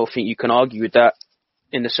I don't think you can argue with that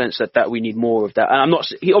in the sense that we need more of that. And I'm not.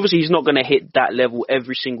 He's not going to hit that level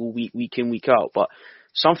every single week in, week out, but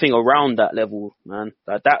something around that level, man.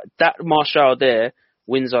 Like that Martial there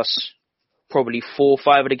wins us probably 4 or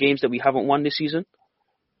 5 of the games that we haven't won this season.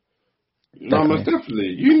 No, most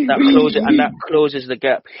definitely. That closes the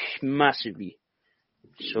gap massively.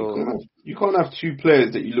 So you can't have 2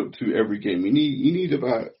 players that you look to every game. You need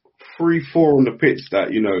about 3, 4 on the pitch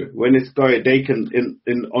that, you know, when it's going, they can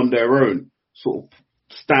in on their own sort of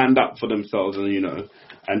stand up for themselves and, you know,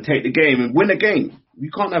 and take the game and win a game.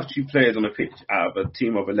 You can't have 2 players on the pitch out of a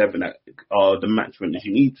team of 11 that are the match winners.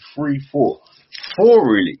 You need 3, 4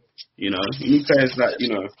 really. You know, you need players that,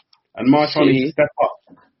 you know, and Martial needs to step up.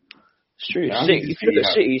 It's true. Yeah, if you look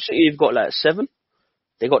at City, you've got like 7.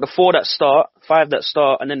 They got the 4 that start, 5 that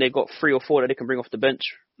start, and then they've got 3 or 4 that they can bring off the bench,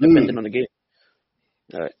 depending on the game.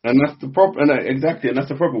 Right. And that's the problem. Exactly, and that's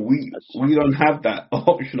the problem. We don't have that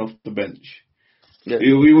option off the bench. Yeah.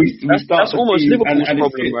 That's almost Liverpool's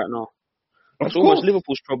problem right now. That's almost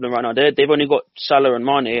Liverpool's problem right now. They've only got Salah and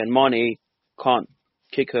Mane can't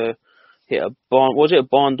hit a barn. Was it a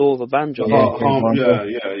barn door of a banjo?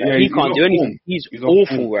 Yeah. He can't do anything. He's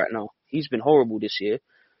awful right now. He's been horrible this year.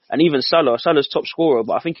 And even Salah's top scorer,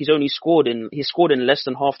 but I think he's scored in less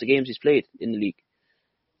than half the games he's played in the league.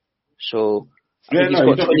 So he's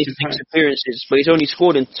got 26 appearances, but he's only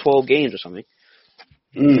scored in 12 games or something.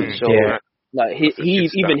 Like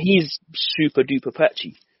he's super duper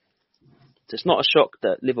patchy. So it's not a shock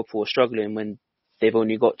that Liverpool are struggling when they've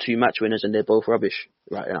only got 2 match winners and they're both rubbish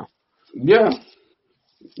right now. Yeah,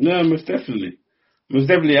 most definitely. And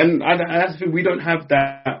that's the thing, we don't have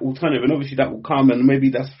that alternative, and obviously that will come, and maybe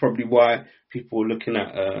that's probably why people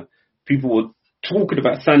were talking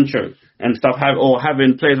about Sancho and stuff,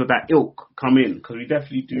 having players of that ilk come in, because we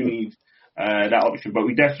definitely do need that option, but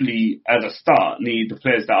we definitely, as a start, need the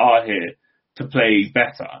players that are here to play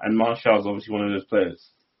better, and Martial's obviously one of those players.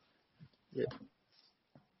 Yeah.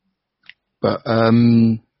 But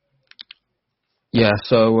from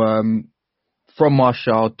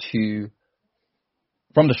Martial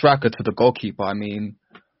from the striker to the goalkeeper, I mean,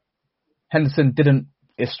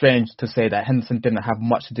 it's strange to say that Henderson didn't have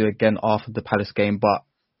much to do again after the Palace game, but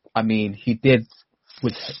I mean, he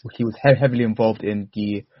was heavily involved in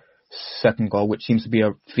the second goal, which seems to be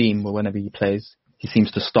a theme whenever he plays. He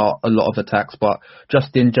seems to start a lot of attacks, but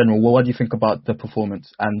just in general, what do you think about the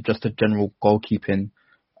performance and just the general goalkeeping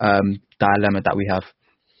dilemma that we have?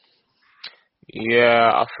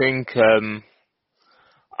 Yeah,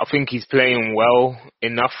 I think he's playing well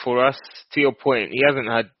enough for us. To your point, he hasn't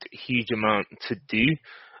had a huge amount to do,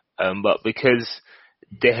 but because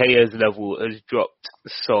De Gea's level has dropped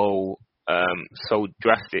so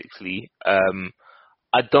drastically,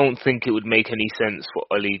 I don't think it would make any sense for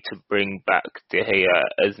Oli to bring back De Gea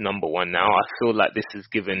as number 1 now. I feel like this has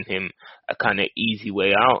given him a kind of easy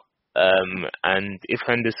way out. And if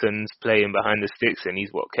Henderson's playing behind the sticks and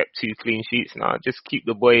he's kept 2 clean sheets now, just keep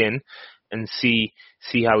the boy in and see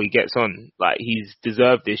how he gets on. Like, he's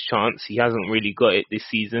deserved this chance. He hasn't really got it this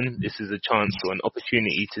season. This is a chance or an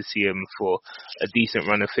opportunity to see him for a decent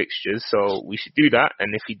run of fixtures. So we should do that.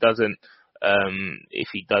 And if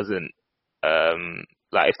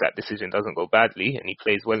that decision doesn't go badly and he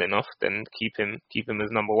plays well enough, then keep him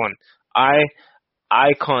as number 1.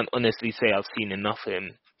 I can't honestly say I've seen enough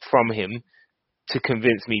from him to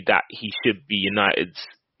convince me that he should be United's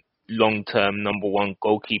long-term number 1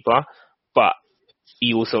 goalkeeper, but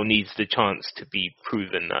he also needs the chance to be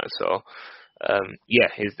proven that. So,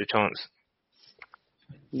 here's the chance.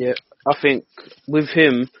 Yeah, I think with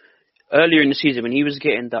him, earlier in the season when he was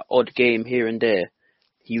getting that odd game here and there,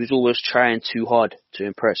 he was always trying too hard to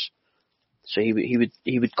impress. So he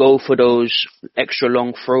would go for those extra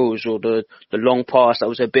long throws or the long pass that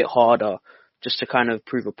was a bit harder, just to kind of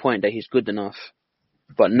prove a point that he's good enough.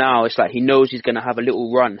 But now it's like he knows he's going to have a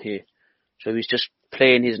little run here. So he's just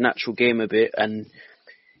playing his natural game a bit, and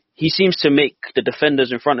he seems to make the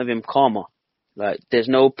defenders in front of him calmer. Like, there's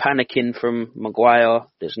no panicking from Maguire.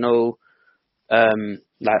 There's no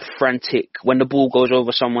frantic. When the ball goes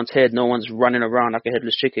over someone's head, no one's running around like a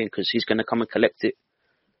headless chicken because he's going to come and collect it.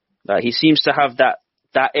 Like, he seems to have that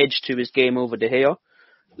edge to his game over De Gea.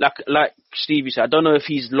 Like Stevie said, I don't know if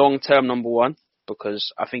he's long-term number 1,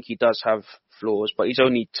 because I think he does have flaws, but he's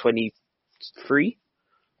only 23.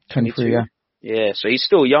 23, yeah. Yeah, so he's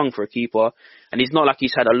still young for a keeper, and he's not like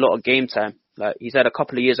he's had a lot of game time. Like he's had a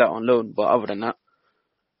couple of years out on loan, but other than that,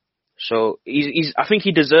 so I think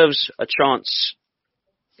he deserves a chance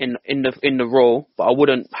in the role, but I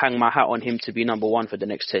wouldn't hang my hat on him to be number one for the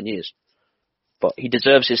next 10 years. But he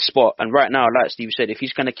deserves his spot, and right now, like Steve said, if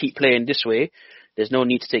he's going to keep playing this way, there's no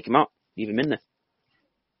need to take him out, leave him in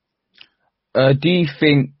there. Do you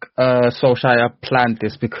think Solskjaer planned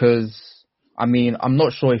this? Because, I mean, I'm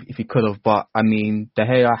not sure if he could have, but, I mean, De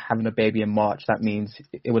Gea having a baby in March, that means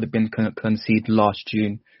it would have been conceived last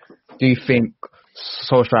June. Do you think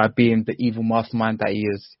Solskjaer, being the evil mastermind that he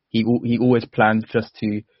is, he always planned just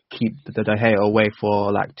to keep the De Gea away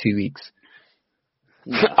for like 2 weeks?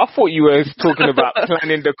 I thought you were talking about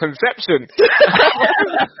planning the conception.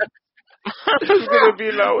 I was gonna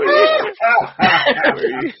be like,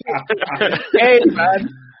 hey man,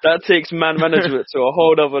 that takes man management to a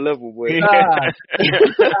whole other level, boy.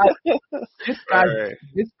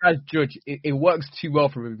 This guy's judge, it works too well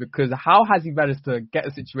for him, because how has he managed to get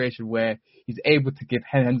a situation where he's able to give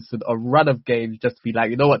Henderson a run of games just to be like,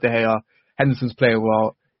 you know what, De Gea, Henderson's playing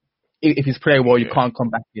well. If he's playing well, you can't come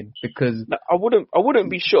back in, because I wouldn't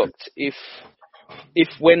be shocked if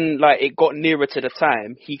when like it got nearer to the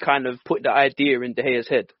time, he kind of put the idea in De Gea's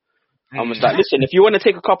head and was like, listen, if you want to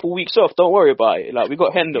take a couple of weeks off, don't worry about it. Like, we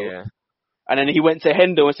got Hendo. Yeah. And then he went to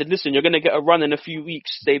Hendo and said, listen, you're going to get a run in a few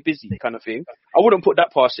weeks, stay busy, kind of thing. I wouldn't put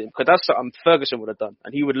that past him, because that's something Ferguson would have done,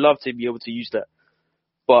 and he would love to be able to use that.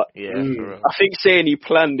 But I think saying he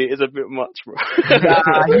planned it is a bit much, bro.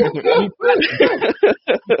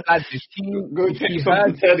 Go take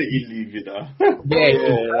some paternity leave, you know. He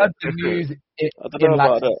heard the news. I don't know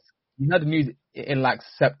about that. He heard the news in like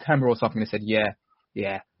September or something. They said, yeah.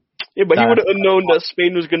 Yeah, but he wouldn't have known that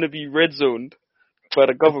Spain was going to be red zoned by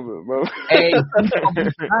the government, bro. Hey,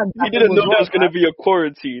 he didn't know there was going to be a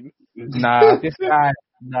quarantine. Nah, this guy,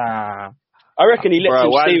 nah. I reckon he lets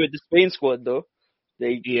him stay with the Spain squad, though.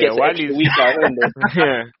 They get extra week out of him,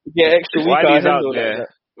 get extra week out of him, out there.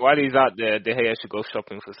 While he's out there, De Gea should go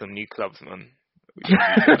shopping for some new clubs, man.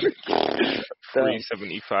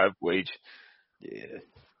 $3.75 wage. Yeah.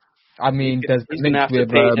 I mean, there's links with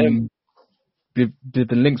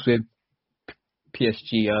the links with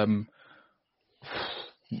PSG.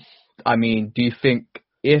 I mean, do you think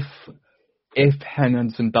if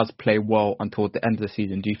Henderson does play well until the end of the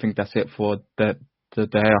season, do you think that's it for the De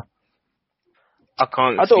Gea? I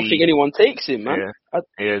don't think anyone takes him, man.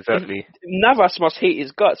 Yeah, exactly. Navas must hate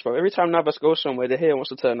his guts, bro. Every time Navas goes somewhere, De Gea wants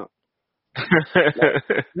to turn up.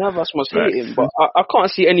 Navas must hate him, but I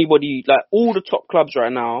can't see anybody, like, all the top clubs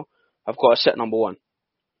right now have got a set number one.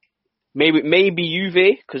 Maybe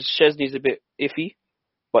Juve, because Szczesny's a bit iffy,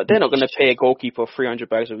 but they're not going to pay a goalkeeper 300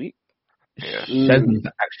 bags a week. Yeah. Szczesny's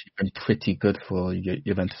actually been pretty good for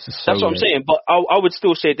Juventus. That's what I'm saying, but I would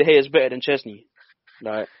still say De Gea is better than Szczesny.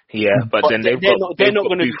 Like, but then they're not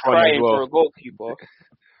going to be crying for a goalkeeper,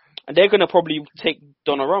 and they're going to probably take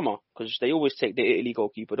Donnarumma, because they always take the Italy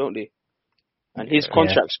goalkeeper, don't they? And his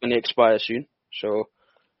contract's going to expire soon, so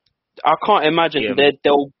I can't imagine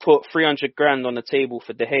they'll put 300 grand on the table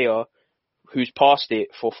for De Gea, who's passed it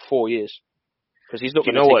for 4 years, because he's not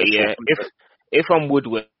going to. You know what? If I'm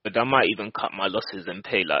Woodward, I might even cut my losses and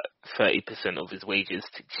pay like 30% of his wages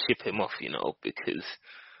to ship him off, because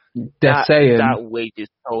they're saying that wage is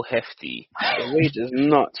so hefty. The wage is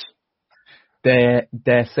nuts. They're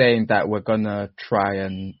saying that we're gonna try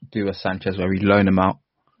and do a Sanchez where we loan him out.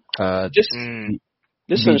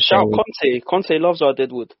 Listen, shout Conte. Conte loves our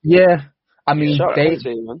Deadwood. Yeah, I mean,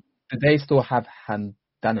 they still have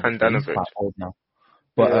Handanovic. Quite old now,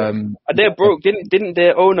 but they're broke. Didn't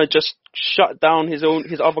their owner just shut down his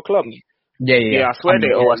other club? Yeah. I swear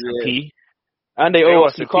they owe us a fee. And they owe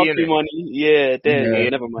us the coffee money. Yeah,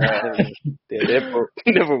 never mind. They're broke.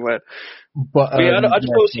 Never mind. But I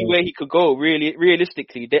just don't see where he could go. Really,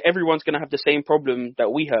 realistically, everyone's gonna have the same problem that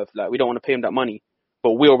we have. Like, we don't want to pay him that money,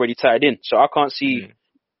 but we're already tied in. So I can't see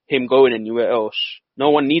him going anywhere else.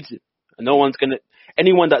 No one needs him. And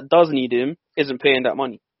anyone that does need him isn't paying that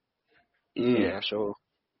money. Yeah, so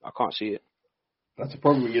I can't see it. That's the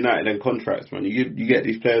problem with United and contracts, man. You get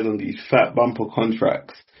these players on these fat bumper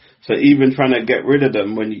contracts. So even trying to get rid of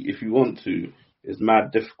them if you want to is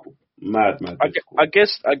mad difficult. Mad difficult.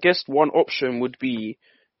 I guess one option would be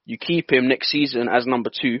you keep him next season as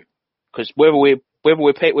number 2, because we're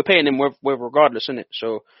paying him regardless, isn't it?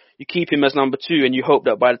 So you keep him as number 2, and you hope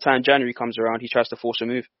that by the time January comes around, he tries to force a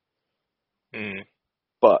move.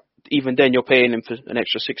 But even then, you're paying him for an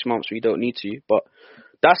extra 6 months, so you don't need to. But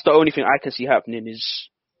that's the only thing I can see happening is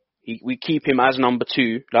we keep him as number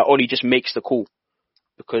 2. Like Ollie just makes the call,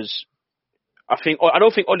 because I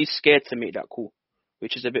don't think Ollie's scared to make that call,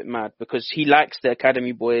 which is a bit mad, because he likes the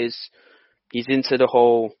academy boys. He's into the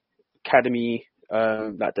whole academy,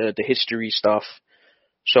 like the history stuff.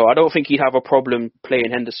 So I don't think he'd have a problem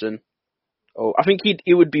playing Henderson. Oh, I think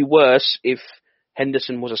it would be worse if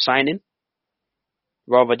Henderson was a signing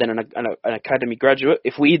rather than an academy graduate.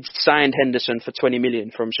 If we'd signed Henderson for 20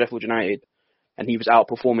 million from Sheffield United and he was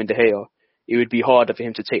outperforming De Gea, it would be harder for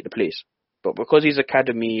him to take the place. But because he's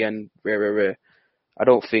academy and rare, I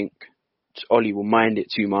don't think Ollie will mind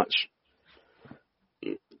it too much.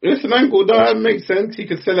 It's an angle that makes sense. He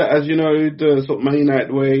could sell it as, the sort of Man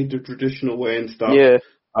United way, the traditional way and stuff. Yeah.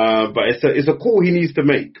 But it's a call he needs to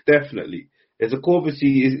make, definitely. It's a call,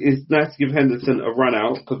 obviously. It's nice to give Henderson a run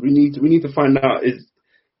out, because we need to find out is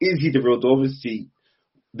he the real deal? Obviously,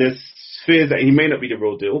 there's fears that he may not be the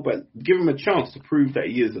real deal, but give him a chance to prove that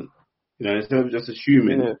he isn't. Instead of just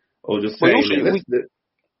assuming or just saying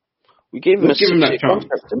we gave him a 6-year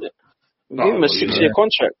contract, didn't it? We gave him a 6-year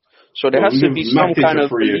contract. So there has to be some kind of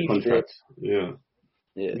belief there. Yeah.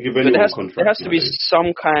 But there has to be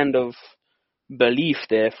some kind of belief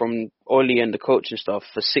there from Ollie and the coaching staff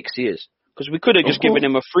for 6 years. Because we could have just given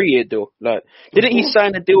him a 3-year deal. Like, didn't he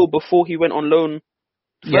sign a deal before he went on loan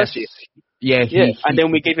first year? Yeah. And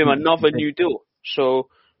then we gave him another new deal. So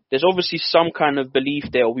there's obviously some kind of belief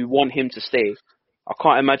there. We want him to stay. I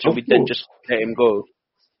can't imagine we then just let him go.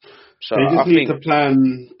 So they just need to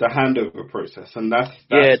plan the handover process, and that's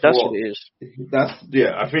what it is.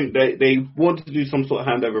 I think they want to do some sort of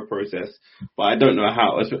handover process, but I don't know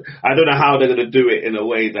how. I don't know how they're going to do it in a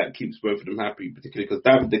way that keeps both of them happy, particularly because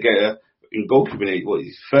David De Gea in goalkeeping age,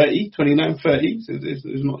 he's 30, 29, 30, so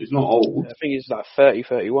it's not old. I think he's like 30,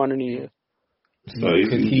 31 in a year. So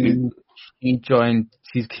he joined.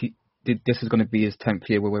 This is going to be his 10th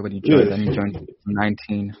year when he joined, and he joined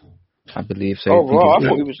 19. I believe so. Oh, right. I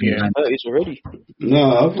thought he was in his 30s already. No,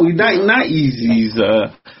 I thought not his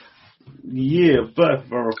year of birth.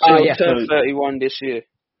 He turned 31 this year.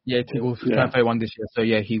 Yeah, he turned 31 this year. So,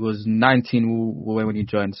 he was 19 when he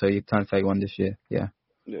joined, so he turned 31 this year. Yeah.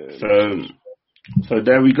 So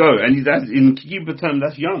there we go. And that's in keeper terms,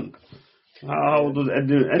 that's young. How old was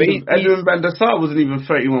Edwin? Edwin van der Sar wasn't even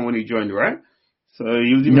 31 when he joined, right? So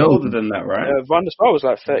he was even older than that, right? Van der Sar was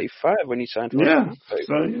like 35 when he signed. Yeah,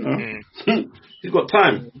 so, he's got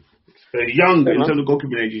time. Young, in terms of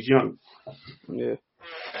goalkeeping age, he's young. Yeah.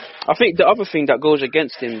 I think the other thing that goes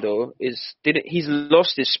against him, though, is he's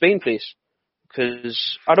lost his Spain place.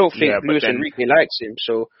 Because I don't think Luis Enrique likes him.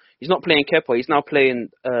 So he's not playing Kepa. He's now playing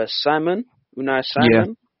Unai Simon. Yeah.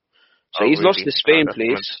 So he's lost his Spain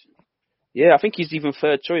place. Yeah, I think he's even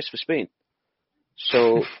third choice for Spain.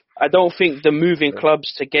 So I don't think the moving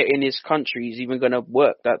clubs to get in his country is even going to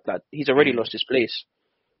work. That he's already lost his place.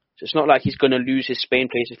 So it's not like he's going to lose his Spain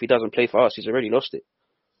place if he doesn't play for us. He's already lost it.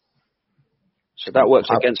 So that works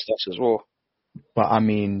against us as well. But I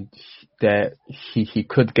mean, he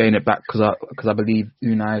could gain it back because I believe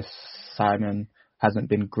Unai Simon hasn't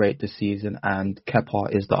been great this season, and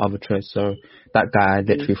Kepa is the other choice. So that guy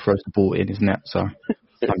literally throws the ball in his net. So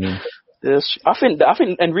I mean. Yes, I think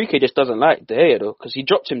Enrique just doesn't like De Gea though, because he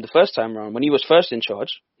dropped him the first time round when he was first in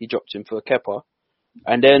charge. He dropped him for Kepa,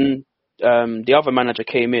 and then the other manager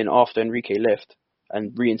came in after Enrique left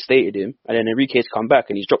and reinstated him, and then Enrique's come back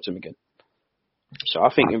and he's dropped him again. So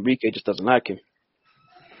I think Enrique just doesn't like him.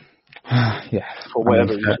 Yeah, for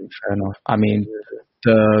whatever reason. Fair enough. I mean,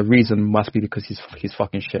 the reason must be because he's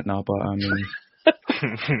fucking shit now. But I mean.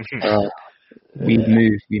 We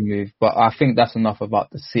moved. But I think that's enough about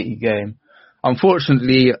the City game.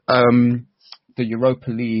 Unfortunately, the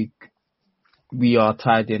Europa League, we are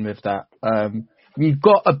tied in with that. We've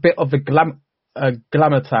got a bit of a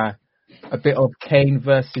glamour tie, a bit of Kane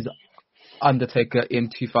versus Undertaker in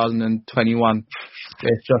 2021.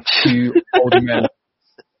 It's just two older men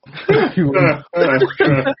who were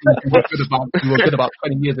good about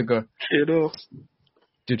 20 years ago. You know.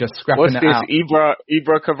 They're just scrapping What's it this, out.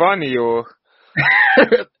 Ibra Cavani or?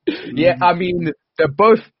 Yeah, I mean, they're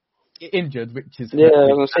both injured, which is... Yeah, I was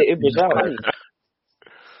going to say Ibra's out.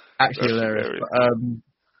 Actually hilarious.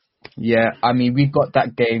 Yeah, I mean, we've got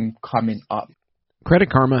that game coming up. Credit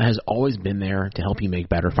Karma has always been there to help you make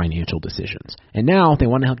better financial decisions. And now they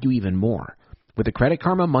want to help you even more. With the Credit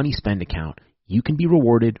Karma Money Spend account, you can be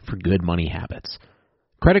rewarded for good money habits.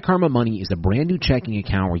 Credit Karma Money is a brand new checking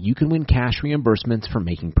account where you can win cash reimbursements for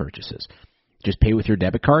making purchases. Just pay with your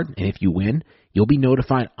debit card, and if you win, you'll be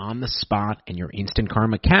notified on the spot, and your Instant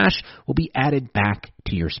Karma cash will be added back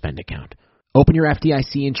to your spend account. Open your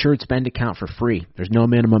FDIC insured spend account for free. There's no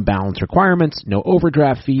minimum balance requirements, no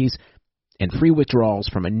overdraft fees, and free withdrawals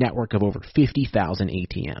from a network of over 50,000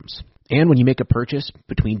 ATMs. And when you make a purchase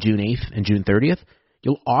between June 8th and June 30th,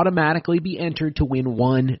 you'll automatically be entered to win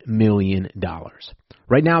 $1 million.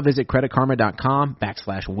 Right now, visit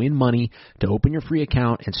creditkarma.com/winmoney to open your free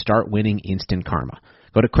account and start winning instant karma.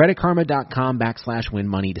 Go to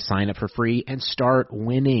creditkarma.com/winmoney to sign up for free and start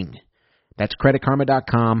winning. That's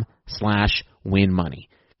creditkarma.com/winmoney.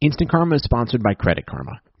 Instant Karma is sponsored by Credit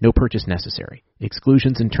Karma. No purchase necessary.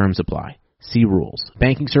 Exclusions and terms apply. See rules.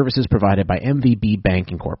 Banking services provided by MVB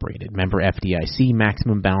Bank Incorporated. Member FDIC.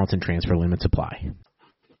 Maximum balance and transfer limits apply.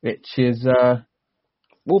 Which is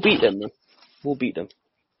We'll beat them, man. We'll beat them.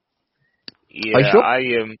 Yeah, Are you sure?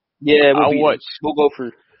 Yeah, I'll watch. We'll go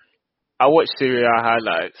through. I watch Serie A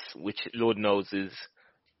highlights, which Lord knows is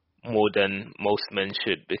more than most men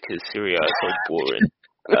should because Serie A is so boring.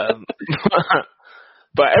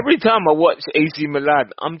 But every time I watch AC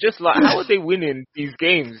Milan, I'm just like, how are they winning these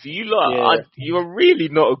games? You lot, you're really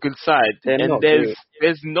not a good side, and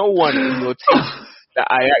there's no one in your team that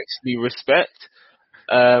I actually respect.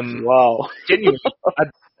 Wow. Genuinely,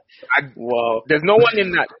 wow. There's no one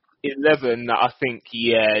in that 11 that I think,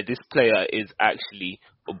 this player is actually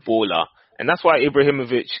a baller. And that's why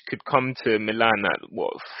Ibrahimovic could come to Milan at,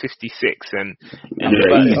 56 and be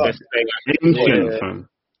the best player.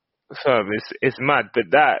 It's mad.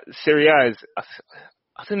 But that Serie A is, I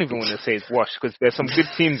don't even want to say it's washed because there's some good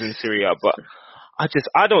teams in Serie A, but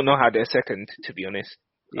I don't know how they're second, to be honest.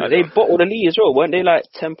 They bottled the league as well, weren't they? Like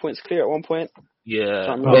 10 points clear at one point. Yeah,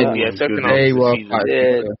 second half of the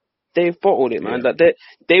season. They've bottled it, man. Like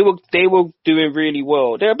they were doing really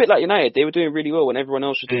well. They're a bit like United. They were doing really well when everyone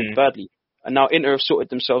else was doing badly, and now Inter have sorted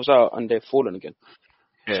themselves out and they've fallen again.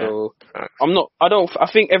 Yeah. So I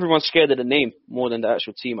think everyone's scared of the name more than the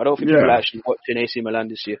actual team. I don't think people are actually watching AC Milan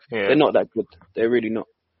this year. Yeah. They're not that good. They're really not.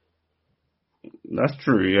 That's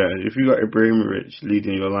true. Yeah, if you got Ibrahimovic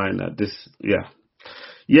leading your line, yeah.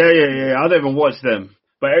 I don't even watch them.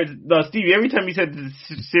 But no, Stevie, every time you said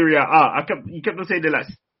Serie A, you kept on saying they're like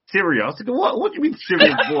Syria. I was thinking, what do you mean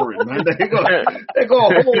Syria is boring, man? They go,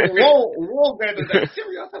 whoa, man,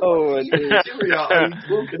 Syria. Syria, are you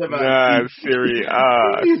talking about? Nah, Syria.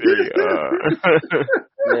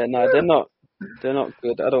 Yeah, no, they're not. They're not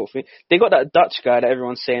good. I don't think they got that Dutch guy that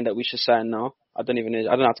everyone's saying that we should sign now. I don't know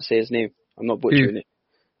how to say his name. I'm not butchering it.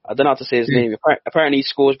 I don't know how to say his name. Apparently, he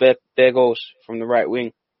scores bare goals from the right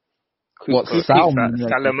wing.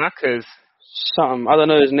 Salamakers? Something. I don't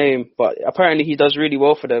know his name, but apparently he does really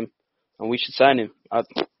well for them, and we should sign him.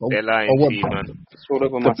 They're lying to you, man. It's all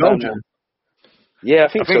over my timeline. Yeah, I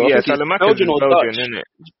think so. Yeah, Salamakers is Belgian, isn't it?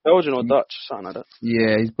 Belgian or Dutch, something like that.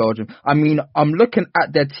 Yeah, he's Belgian. I mean, I'm looking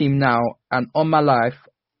at their team now, and on my life,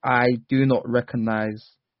 I do not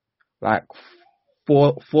recognize like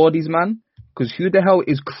four of these man. Because who the hell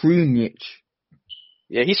is Krunic?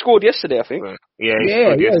 Yeah, he scored yesterday, I think. Yeah, he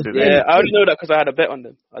scored yesterday. Yeah, I only know that because I had a bet on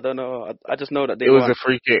them. I don't know. I just know that they won. It was a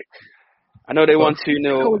free kick. I know they won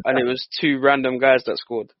 2-0, and it was two random guys that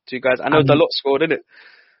scored. Two guys. I know Dalot scored, didn't it?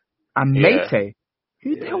 And Mate.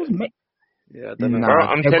 Who the hell is Mate? Yeah, I don't know. Bro,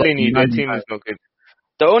 I'm telling you, their team is not good.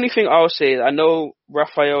 The only thing I'll say is I know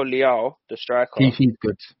Rafael Leao, the striker. He's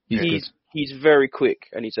good. He's very quick,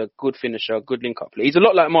 and he's a good finisher, good link-up player. He's a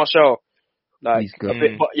lot like Martial. Like, a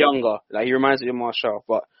bit younger. Like, he reminds me of Martial.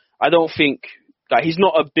 But I don't think, like, he's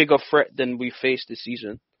not a bigger threat than we faced this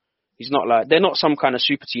season. He's not like, they're not some kind of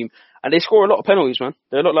super team. And they score a lot of penalties, man.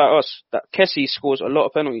 They're a lot like us. That Kessie scores a lot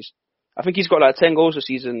of penalties. I think he's got like 10 goals this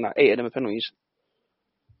season, like 8 of them are penalties.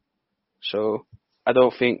 So, I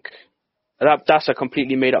don't think, that's a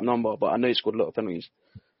completely made up number, but I know he scored a lot of penalties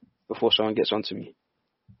before someone gets onto me.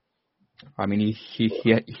 I mean,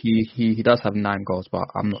 he does have 9 goals,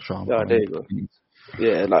 but I'm not sure. There you go.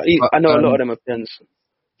 Yeah, like I know a lot of them are pens.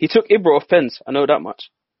 He took Ibra off pens. I know that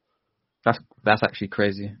much. That's actually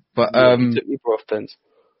crazy. But he took Ibra off pens.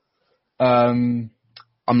 I'm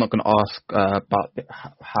not going to ask about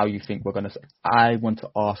how you think we're going to. I want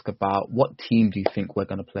to ask about what team do you think we're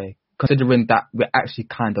going to play? Considering that we're actually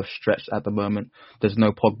kind of stretched at the moment. There's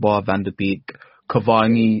no Pogba, Van der Beek,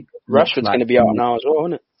 Cavani. Rashford's going to be out now as well,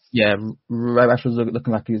 isn't it? Yeah, Rashford's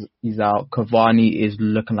looking like he's out. Cavani is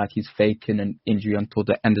looking like he's faking an injury until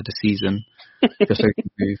the end of the season, just so he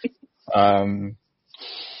can move.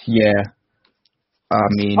 Yeah. I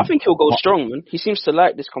mean, I think he'll go strong, man. He seems to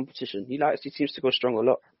like this competition. He seems to go strong a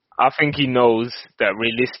lot. I think he knows that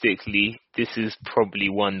realistically, this is probably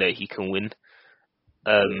one that he can win.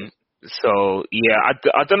 So yeah, I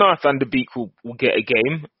don't know if Van der Beek will get a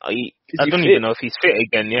game. I don't even know if he's fit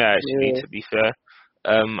again. Yeah, actually, to be fair.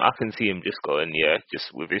 I can see him just going,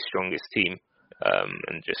 just with his strongest team,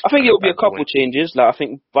 and just. I think it'll be a couple win. changes. Like I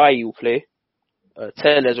think Bailly will play.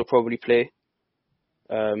 Tellez will probably play.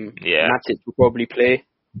 Matic will probably play.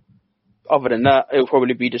 Other than that, it'll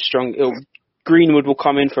probably be Greenwood will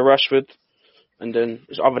come in for Rashford, and then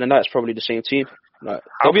other than that, it's probably the same team. Like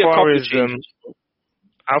there'll be a couple of changes.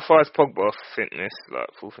 How far is Pogba fitness, like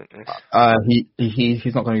full fitness?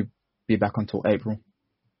 He's not going to be back until April.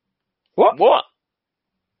 What?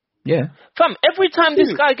 Yeah. Fam, every time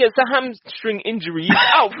this guy gets a hamstring injury, he's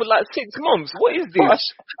out for like 6 months. What is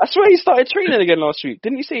this? I swear he started training again last week.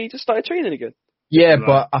 Didn't you say he just started training again? Yeah,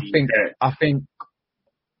 but I think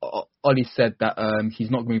Ollie said that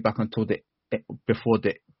he's not going to be back until before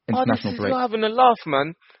the international break. You're having a laugh,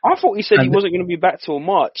 man. I thought he said he wasn't going to be back till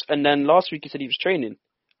March, and then last week he said he was training.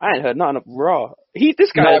 I ain't heard nothing of raw.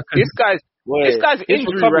 This guy's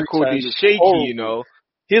injury record is shaky, horrible. you know.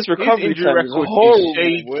 His recovery injury record is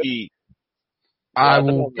shaky. I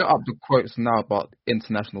will get up the quotes now about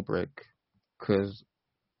international break, because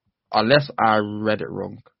unless I read it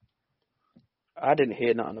wrong. I didn't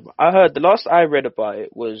hear nothing about it. I heard the last I read about it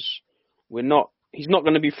was he's not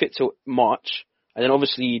going to be fit till March, and then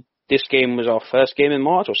obviously this game was our first game in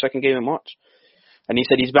March or second game in March, and he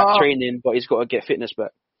said he's back training, but he's got to get fitness back.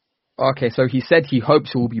 Okay, so he said he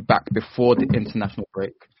hopes he will be back before the international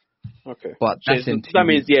break. Okay, but that's so that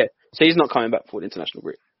means so he's not coming back for the international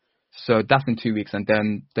break. So that's in 2 weeks, and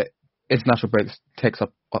then the international break takes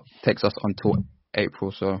us until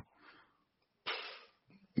April. So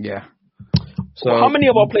yeah. So how many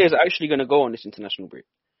of our players are actually going to go on this international break?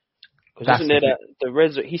 Because isn't there the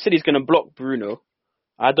red zone? He said he's going to block Bruno.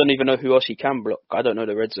 I don't even know who else he can block. I don't know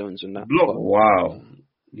the red zones and that. Block? Wow.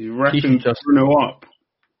 You're wrapping Bruno up.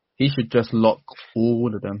 He should just lock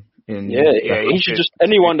all of them in. Yeah. He should just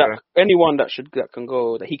anyone that can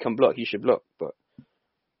go that he can block. He should block. But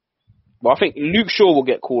I think Luke Shaw will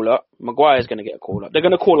get called up. Maguire's going to get a call up. They're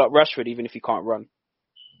going to call up Rashford even if he can't run.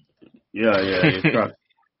 Yeah.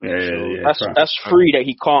 That's three that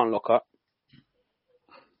he can't lock up.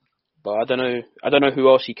 But I don't know who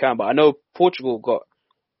else he can. But I know Portugal got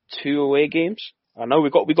 2 away games. I know we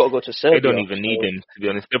got to go to Serbia. They don't even need him, to be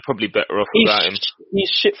honest. They're probably better off without him.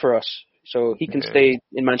 He's shit for us, so he can stay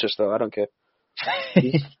in Manchester. I don't care.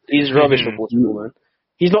 He's rubbish for Portugal, man.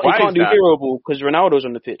 He can't do hero ball because Ronaldo's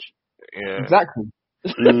on the pitch. Yeah. Exactly.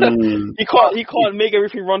 He can't make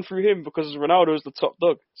everything run through him because Ronaldo's the top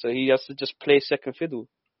dog. So he has to just play second fiddle.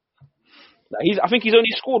 I think he's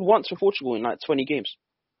only scored once for Portugal in like 20 games.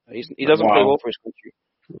 He doesn't play well for his country.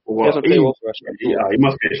 Well, he doesn't play well for us. He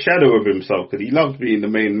must be a shadow of himself because he loves being the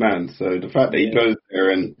main man. So the fact that he goes there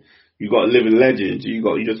and you got to live in legend, you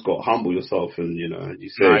just got to humble yourself and as you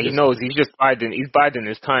say. He knows he's just biding. He's biding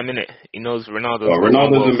his time, innit? He knows Ronaldo's.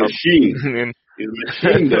 Ronaldo's a machine. He's a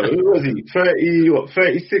machine though. Who was he?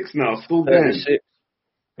 36 now, still going.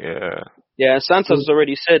 Yeah. Yeah, Santos has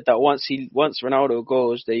already said that once Ronaldo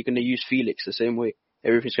goes, they're going to use Felix the same way.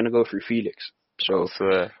 Everything's going to go through Felix. So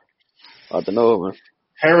I don't know, man.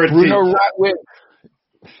 Bruno right wing.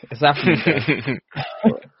 Exactly.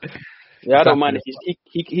 Yeah, I don't mind if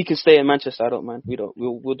he can stay in Manchester. I don't mind.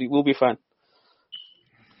 We'll be fine.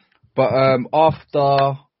 But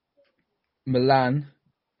after Milan,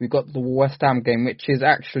 we got the West Ham game, which is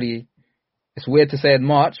actually, it's weird to say in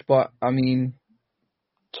March, but I mean,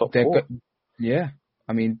 top 4.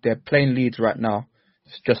 I mean they're playing Leeds right now.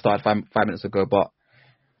 It's just started 5 minutes ago, but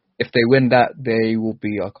if they win that, they will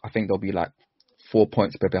be. I think they'll be like 4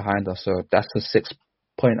 points behind us. So that's a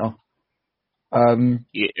 6-pointer.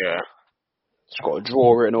 Yeah. It's got a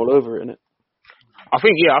draw written all over it, innit? I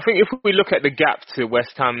think if we look at the gap to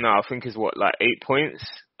West Ham now, I think is 8 points.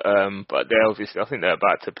 But they're obviously, I think they're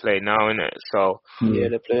about to play now, innit? So yeah,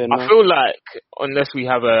 they're playing now. I feel like unless we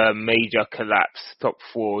have a major collapse, top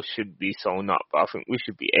 4 should be sewn up. But I think we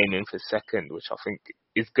should be aiming for second, which I think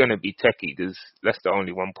is going to be techie because Leicester are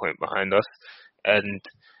only 1 point behind us, and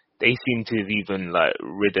they seem to have even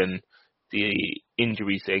ridden the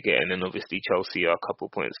injuries they're getting, and obviously Chelsea are a couple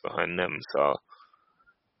points behind them. So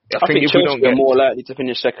I think if Chelsea are more likely to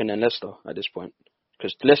finish second than Leicester at this point,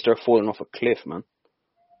 because Leicester are falling off a cliff, man.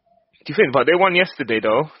 Do you think? But they won yesterday,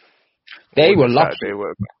 though. They were lucky. They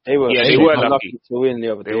were lucky to win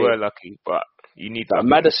the other day. They were lucky, but you need that.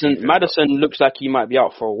 Maddison looks like he might be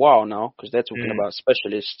out for a while now because they're talking about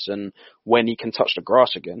specialists and when he can touch the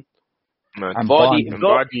grass again. Man. And Vardy's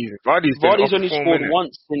only scored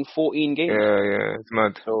once in 14 games. Yeah, it's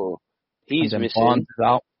mad. So he's missing. Barnes is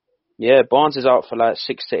out. Yeah, Barnes is out for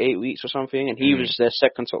 6 to 8 weeks or something, and he was their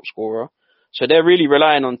second top scorer. So they're really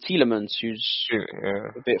relying on Tielemans, who's Yeah.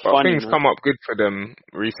 a bit But funny. things Man. come up good for them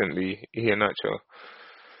recently. Here, Nacho.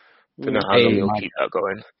 Don't know how Hey, long he'll man. keep that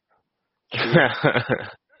going.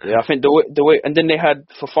 Yeah, I think the way, and then they had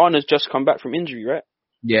Fofana's just come back from injury, right?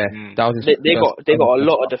 Yeah, Mm. that was his They first got a ever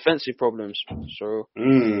lot of defensive problems. So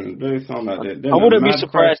They sound like they're I wouldn't be mad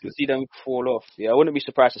surprised to crisis. see them fall off. Yeah, I wouldn't be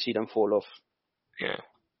surprised to see them fall off. Yeah.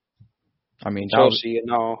 I mean, that was, Chelsea are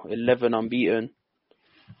now 11 unbeaten.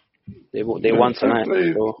 They won tonight.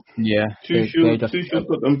 So, yeah. They just, Tuchel's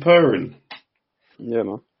got them purring. yeah,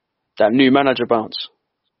 man. That new manager bounce.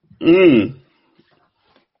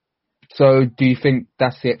 So, do you think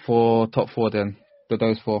that's it for top four then?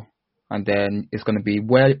 Those four, and then it's going to be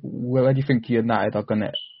where do you think United are going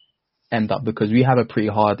to end up? Because we have a pretty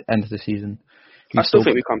hard end of the season. I still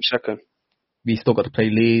think we come second. We still got to play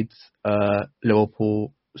Leeds,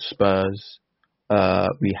 Liverpool, Spurs.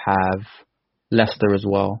 We have Leicester as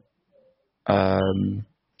well. How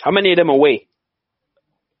many of them away?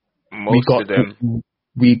 Most of them.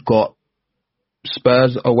 We got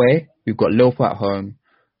Spurs away. We've got Liverpool at home,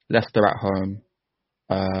 Leicester at home.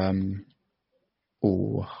 The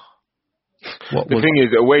thing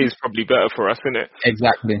is, away is probably better for us, isn't it?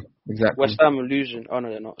 Exactly. West Ham are losing. Oh no,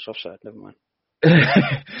 they're not. It's offside. Never mind.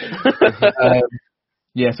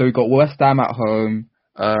 Yeah, so we've got West Ham at home,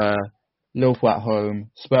 Liverpool at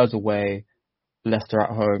home, Spurs away, Leicester at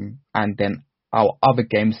home, and then our other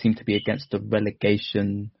games seem to be against the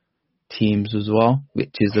relegation teams as well,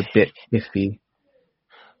 which is a bit iffy.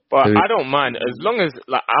 But So- I don't mind as long as,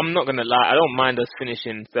 like, I'm not gonna lie, I don't mind us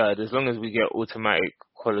finishing third as long as we get automatic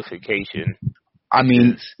qualification. I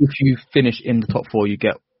mean, if you finish in the top four, you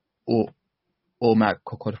get automatic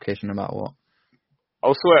qualification no matter what.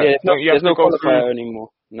 I swear, Yeah, there's no go qualifier through. anymore.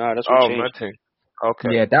 No, that's what Oh, changed. nothing.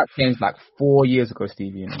 Okay. Yeah, that changed like 4 years ago,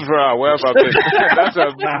 Stevie. You know? Bruh, where have I been? That's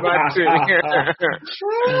a mad thing.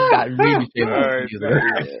 That really changed. That 4 years ago.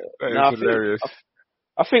 is No, hilarious.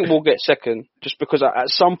 I think we'll get second, just because at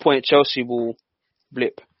some point Chelsea will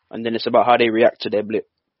blip, and then it's about how they react to their blip.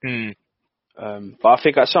 But I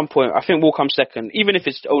think at some point, I think we'll come second, even if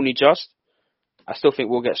it's only just. I still think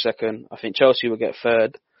we'll get second. I think Chelsea will get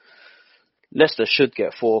third. Leicester should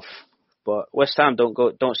get fourth, but West Ham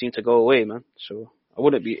don't seem to go away, man. So I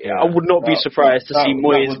would not be surprised to see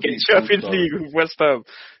Moyes would get be Champions fun, League with West Ham.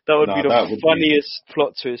 That would be that the would be- funniest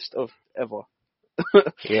plot twist of ever.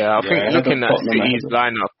 Yeah, I think Yeah, looking the at Tottenham City's ahead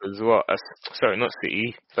lineup as well. Sorry, not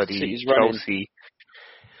City, bloody City's running. Chelsea.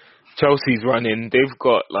 Chelsea's running. They've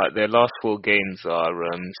got like their last 4 games are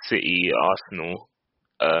City, Arsenal,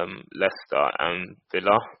 Leicester, and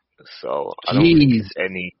Villa. So I don't think it's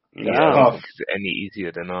any. Yeah. I don't think it's any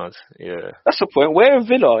easier than ours. Yeah. That's the point. Where are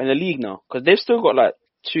Villa in the league now? Because they've still got like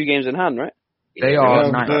 2 games in hand, right? They They are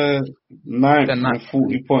have ninth. the 9th They're ninth. and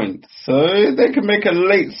 40 points. So they can make a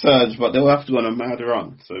late surge, but they'll have to go on a mad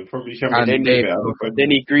run. So probably Champions And League. They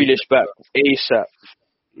need Grealish back ASAP.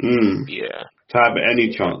 Yeah. To have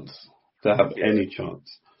any chance.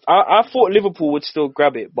 I thought Liverpool would still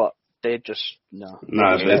grab it, but they're just no.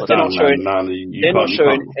 Nah, They're they're not done, showing- man. Nah, you They're not can't- you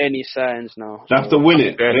showing can't. any signs now. They have to win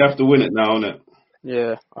it. They have to win it now, innit?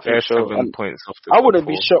 Yeah, I They're think so. 7 points off the I top wouldn't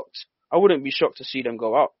be 4. shocked. I wouldn't be shocked to see them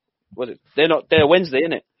go out. Was it? They're Wednesday,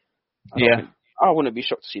 innit? Yeah. I wouldn't be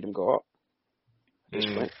shocked to see them go out.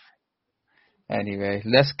 Anyway,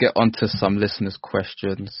 let's get on to some listeners'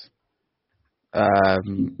 questions.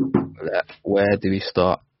 Where do we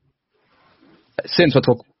start? Since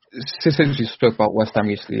we spoke about West Ham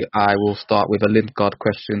recently, I will start with a Lingard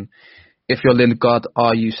question. If you're Lingard,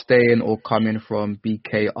 are you staying or coming from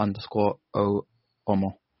BK_O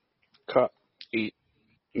Omo? Cut.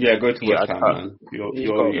 Yeah, go to Yeah, West Ham, man. He's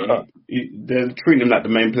got cut. They're treating him like the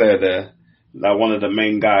main player there. Like one of the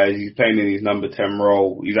main guys. He's playing in his number 10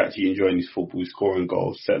 role. He's actually enjoying his football. He's scoring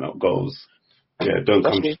goals, setting up goals. Yeah, don't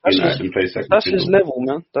come to United and play second That's his fiddle. level,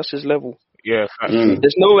 man. That's his level. Yeah. Facts.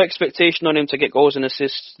 There's no expectation on him to get goals and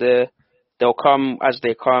assists there. They'll come as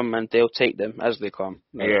they come, and they'll take them as they come.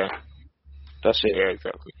 Like, Yeah. That's it. Yeah.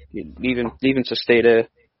 Exactly. Leave him to stay there.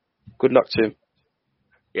 Good luck to him.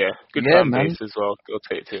 Yeah. Good Yeah, fan man. base as well. They'll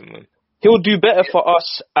take to him, man. He'll do better for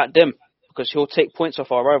us at them because he'll take points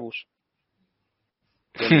off our rivals.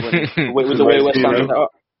 With the way West Ham set up.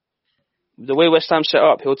 The way West Ham set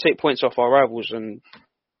up, he'll take points off our rivals and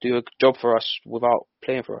do a job for us without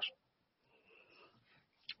playing for us.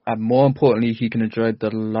 And more importantly, he can enjoy the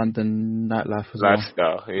London nightlife as well.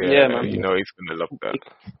 Lifestyle. Yeah. Yeah, man. You know he's gonna love that.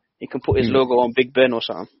 He can put his logo on Big Ben or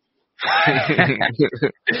something.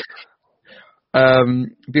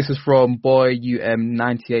 This is from Boy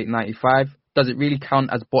UM9895. Does it really count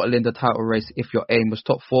as bottling the title race if your aim was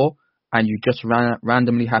top 4? and you just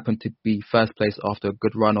randomly happen to be first place after a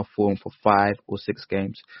good run of form for 5 or 6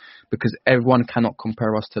 games, because everyone cannot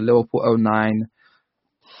compare us to Liverpool 09,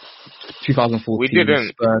 2014, We didn't.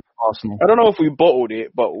 Spurs, Arsenal. I don't know if we bottled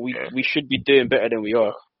it, but we should be doing better than we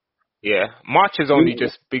are. Yeah, March has only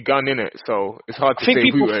just begun in it, so it's hard to I think say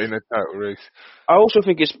we people- were in a title race. I also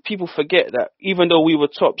think it's people forget that even though we were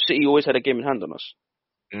top, City always had a game in hand on us.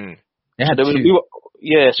 Mm. They had So two.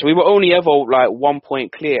 we were only ever like 1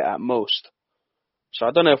 point clear at most. So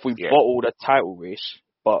I don't know if we bottled a title race,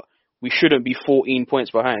 but we shouldn't be 14 points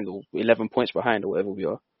behind or 11 points behind or whatever we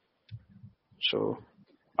are. So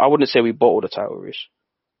I wouldn't say we bottled a title race.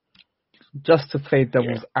 Just to play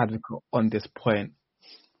devil's advocate on this point,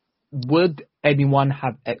 would anyone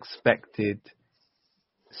have expected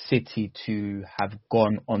City to have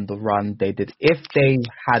gone on the run they did if they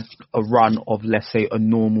had a run of, let's say, a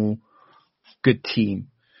normal good team?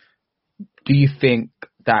 Do you think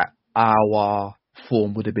that our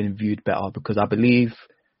form would have been viewed better? Because I believe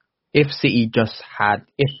if City just had,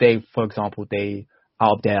 if they, for example, they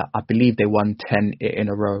out of there, I believe they won 10 in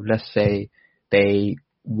a row. Let's say they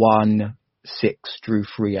won 6, drew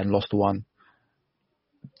 3 and lost 1.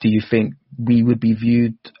 Do you think we would be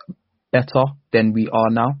viewed better than we are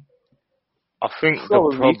now? I think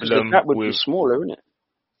Probably, the 'cause problem that would be with smaller, isn't it?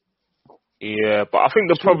 yeah, but I think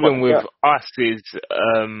the problem with us is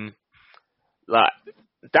like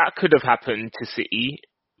that could have happened to City,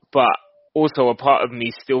 but also a part of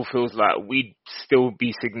me still feels like we'd still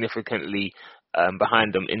be significantly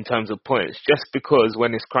behind them in terms of points, just because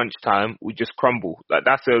when it's crunch time we just crumble. Like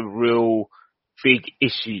that's a real big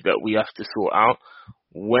issue that we have to sort out.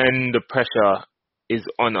 When the pressure is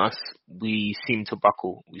on us, we seem to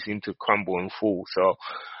buckle, we seem to crumble and fall. So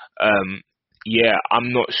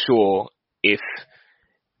I'm not sure if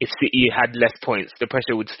City had less points, the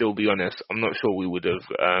pressure would still be on us. I'm not sure we would have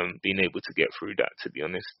been able to get through that, to be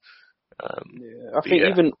honest. I think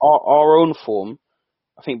even our own form,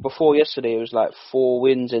 I think before yesterday it was like 4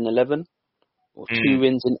 wins in 11 or 2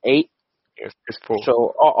 wins in 8. Yes, it's poor.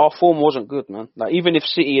 So our form wasn't good, man. Like even if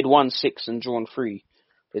City had won 6 and drawn 3,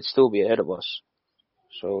 they'd still be ahead of us.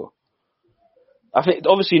 So I think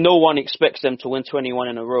obviously no one expects them to win 21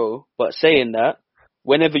 in a row, but saying that,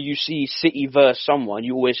 whenever you see City versus someone,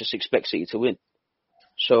 you always just expect City to win.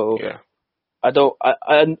 So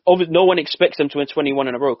obviously no one expects them to win 21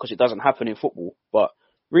 in a row because it doesn't happen in football. But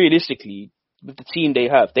realistically, with the team they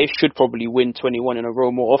have, they should probably win 21 in a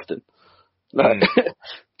row more often. Like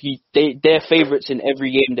they're favourites in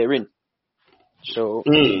every game they're in. So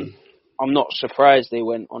I'm not surprised they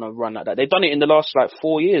went on a run like that. They've done it in the last like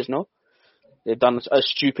 4 years, no? They've done a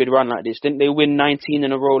stupid run like this. Didn't they win 19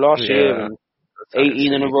 in a row last year? And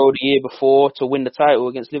 18 in a row the year before to win the title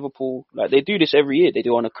against Liverpool. Like they do this every year. They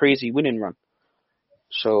do on a crazy winning run.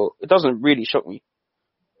 So it doesn't really shock me.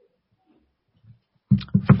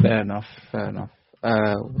 Fair enough.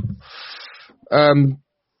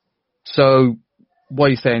 So what are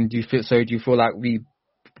you saying? Do you feel like we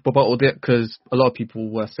bottled it? Because a lot of people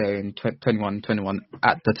were saying 21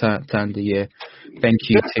 at the turn of the year. Thank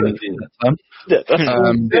you, Tim.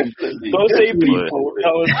 Don't say people.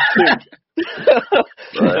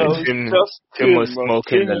 That was Tim was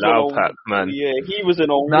smoking the loud pack, man. Yeah, he was in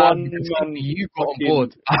a one-man. You got on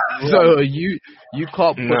board, so you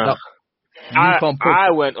can't put that.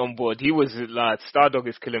 I went on board. He was like, Stardog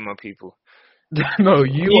is killing my people. No,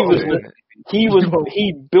 he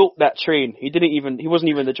built that train. He wasn't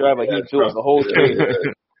even the driver. He built the whole train.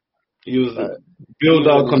 He was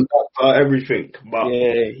builder, conductor, everything. But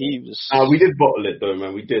he was. We did bottle it though,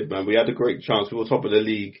 man. We did, man. We had a great chance. We were top of the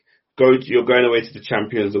league. You're going away to the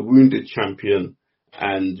champions, a wounded champion,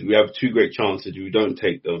 and we have 2 great chances. We don't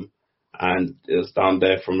take them, and it's down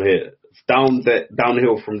there from here. It's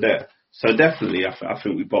downhill from there. So definitely, I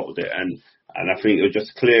think we bottled it, and I think it was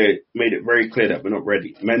just made it very clear that we're not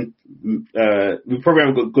ready. We probably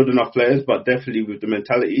haven't got good enough players, but definitely with the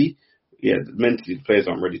mentality, mentally the players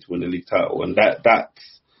aren't ready to win the league title, and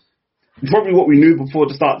that's probably what we knew before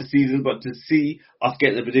the start of the season. But to see us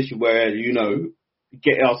get in a position where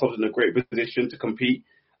get ourselves in a great position to compete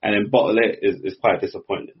and then bottle it is quite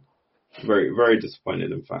disappointing. Very, very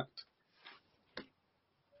disappointing, in fact.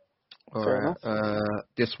 All right.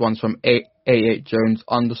 This one's from A8 Jones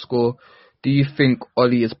 _. Do you think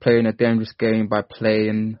Ollie is playing a dangerous game by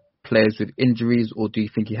playing players with injuries, or do you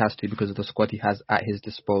think he has to because of the squad he has at his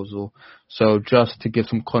disposal? So just to give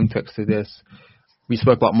some context to this, we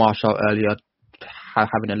spoke about Martial earlier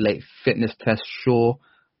having a late fitness test. Sure,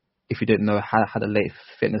 if you didn't know, had a late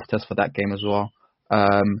fitness test for that game as well.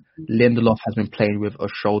 Lindelof has been playing with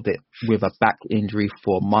a back injury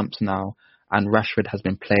for months now, and Rashford has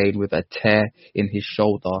been playing with a tear in his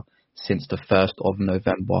shoulder since the 1st of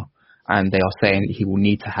November, and they are saying he will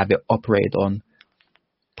need to have it operated on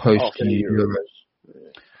post After the Euros.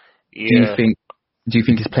 Yeah. Do you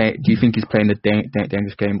think he's playing a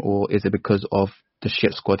dangerous game, or is it because of the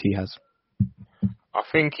shit squad he has? I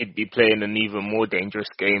think he'd be playing an even more dangerous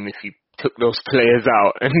game if you took those players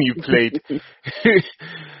out and you played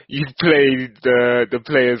the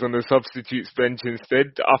players on the substitutes bench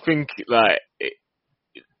instead. I think like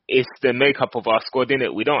it's the makeup of our squad,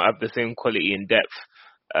 innit? We don't have the same quality and depth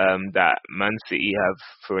that Man City have,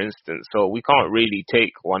 for instance. So we can't really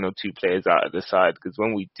take one or two players out of the side, because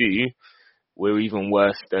when we do, we're even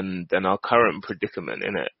worse than our current predicament,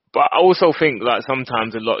 innit? But I also think like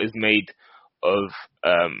sometimes a lot is made of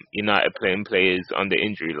United playing players under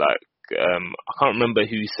injury. Like I can't remember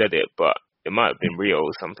who said it, but it might have been Rio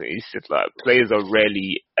or something. He said like players are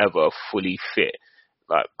rarely ever fully fit,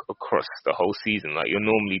 like across the whole season. Like you're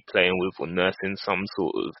normally playing with or nursing some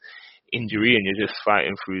sort of injury, and you're just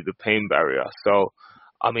fighting through the pain barrier. So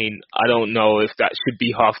I mean, I don't know if that should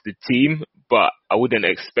be half the team, but I wouldn't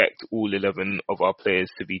expect all 11 of our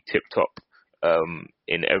players to be tip-top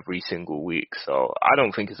in every single week. So I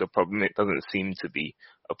don't think it's a problem. It doesn't seem to be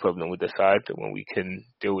a problem with the side. When we can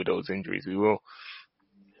deal with those injuries, we will.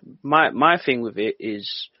 My thing with it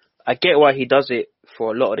is, I get why he does it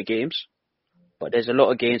for a lot of the games, but there's a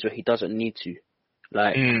lot of games where he doesn't need to.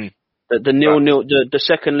 Like the 0-0, the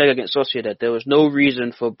second leg against Sociedad, there was no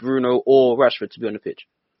reason for Bruno or Rashford to be on the pitch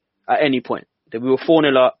at any point. We were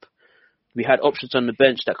 4-0 up. We had options on the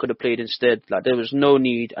bench that could have played instead. Like there was no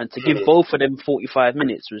need, and to give both of them 45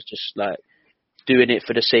 minutes was just like doing it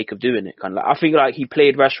for the sake of doing it. Kind of like, I think like he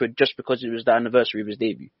played Rashford just because it was the anniversary of his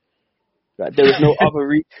debut. Like there was no other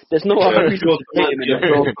other reason to play him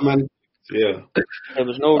in There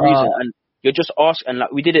was no reason, and you're just asking. And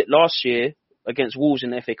like we did it last year against Wolves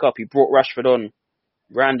in the FA Cup. He brought Rashford on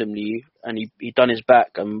randomly, and he done his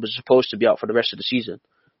back and was supposed to be out for the rest of the season.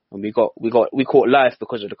 And we caught life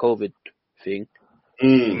because of the COVID thing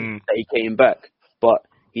that he came back. But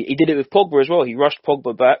he did it with Pogba as well. He rushed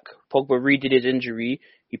Pogba back. Pogba redid his injury.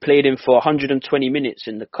 He played him for 120 minutes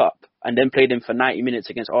in the cup, and then played him for 90 minutes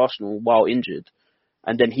against Arsenal while injured.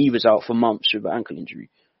 And then he was out for months with an ankle injury.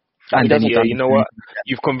 And then, you know what?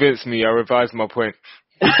 You've convinced me. I revised my point.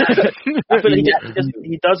 I feel like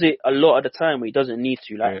he does it a lot of the time where he doesn't need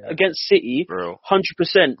to. Like against City,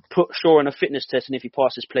 100% put Shaw on a fitness test, and if he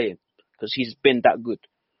passes, play him, because he's been that good.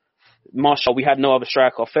 Martial, we had no other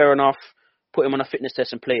striker. Fair enough. Put him on a fitness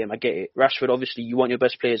test and play him. I get it. Rashford, obviously, you want your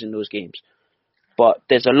best players in those games. But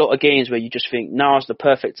there's a lot of games where you just think now's the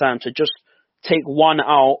perfect time to just take one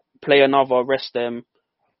out, play another, rest them.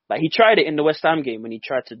 Like he tried it in the West Ham game when he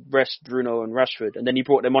tried to rest Bruno and Rashford, and then he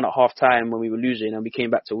brought them on at half time when we were losing, and we came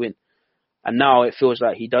back to win. And now it feels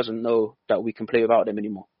like he doesn't know that we can play without them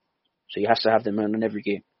anymore. So he has to have them in every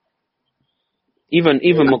game. Even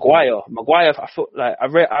Maguire, I thought like I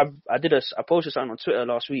posted something on Twitter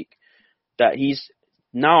last week that he's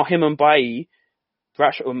now him and Bailly.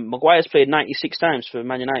 Maguire's played 96 times for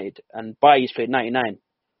Man United, and Bailly's played 99,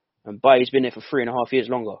 and Bailly's been there for 3 years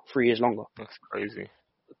longer. That's crazy.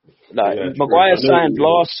 Like Maguire signed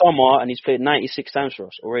last summer, and he's played 96 times for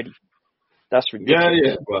us already. That's ridiculous.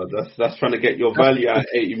 Yeah. Well, that's trying to get your value at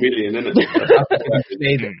 80 million, isn't it?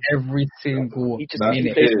 Played every single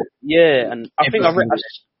minute. Yeah, and I think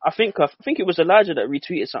it was Elijah that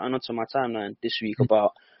retweeted something onto my timeline this week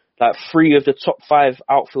about like 3 of the top 5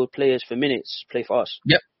 outfield players for minutes play for us.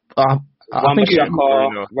 Yep. I think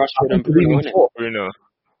Bruno, Rashford and Bruno.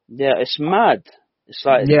 Yeah, it's mad. It's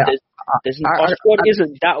like our squad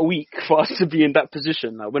isn't that weak for us to be in that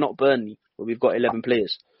position. Like we're not Burnley, where we've got 11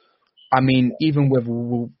 players. I mean, even with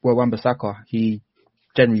Wan-Bissaka, he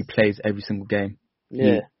generally plays every single game.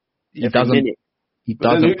 Yeah, he doesn't. He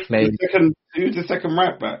doesn't play. Who's the second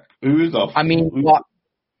right back? Who is off? I mean,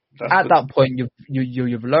 at that point,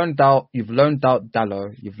 you've learned out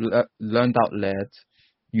Dalot, you've learned out Laird.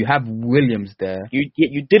 You have Williams there.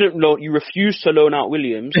 You didn't loan. You refused to loan out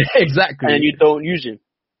Williams. Exactly. And you don't use him.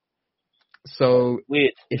 So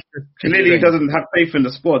weird. Clearly, he doesn't have faith in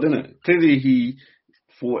the squad, innit? Clearly, he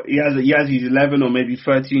has his 11 or maybe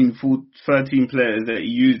 13 players that he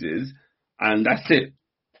uses, and that's it.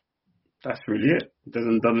 That's really it. He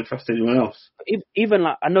doesn't trust anyone else. Even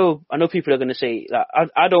like I know people are going to say like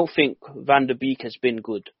I don't think Van der Beek has been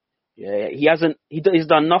good. Yeah, he hasn't. He's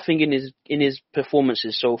done nothing in his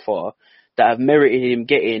performances so far that have merited him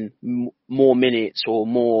getting more minutes or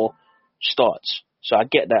more starts. So I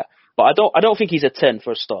get that, but I don't think he's a 10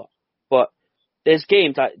 for a start. But there's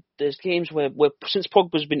games where since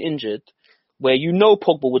Pogba's been injured, where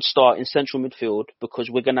Pogba would start in central midfield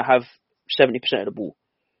because we're going to have 70% of the ball.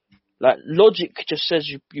 Like, logic just says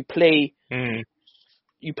you play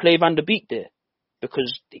Van der Beek there,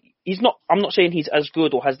 because I'm not saying he's as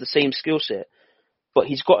good or has the same skill set, but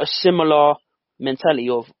he's got a similar mentality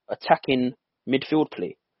of attacking midfield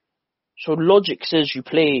play. So logic says you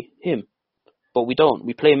play him, but we don't.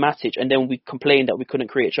 We play Matic, and then we complain that we couldn't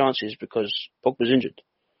create chances because Pogba's injured.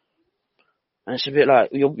 And it's a bit like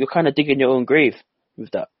you're kind of digging your own grave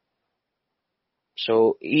with that.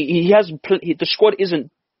 So the squad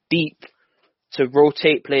isn't deep to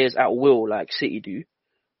rotate players at will like City do,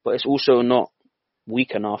 but it's also not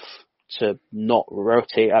weak enough to not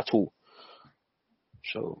rotate at all.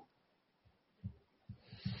 So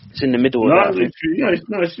it's in the middle.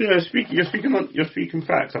 You're speaking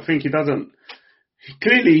facts. I think he doesn't.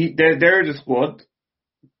 Clearly, there is a squad.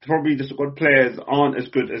 Probably the squad players aren't as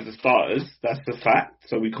good as the starters. That's the fact.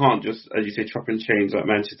 So we can't just, as you say, chop and change like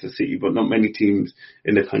Manchester City. But not many teams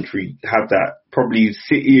in the country have that. Probably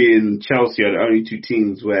City and Chelsea are the only two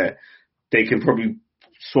teams where they can probably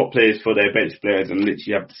swap players for their bench players and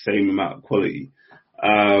literally have the same amount of quality.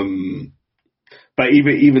 But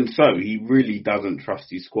even so, he really doesn't trust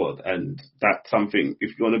his squad, and that's something.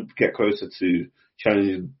 If you want to get closer to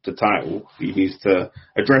challenging the title, he needs to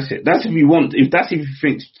address it. That's if you want. If he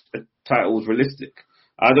thinks a title is realistic.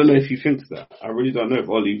 I don't know if he thinks that. I really don't know if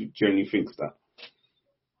Oli genuinely thinks that.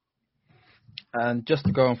 And just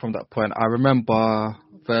to go on from that point, I remember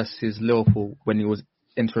versus Liverpool when he was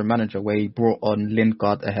interim manager, where he brought on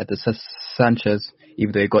Lingard ahead of Sanchez,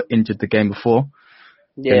 even though he got injured the game before.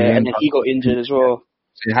 Yeah, and then he got injured as well.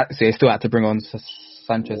 So he still had to bring on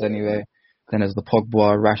Sanchez anyway. Then there's the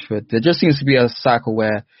Pogba, Rashford. There just seems to be a cycle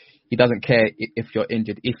where he doesn't care if you're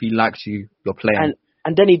injured. If he likes you, you're playing.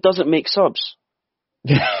 And then he doesn't make subs.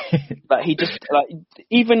 Like, he just, like,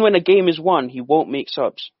 even when a game is won, he won't make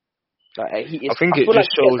subs. Like, I feel like he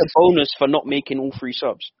gets a bonus for not making all 3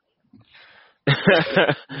 subs.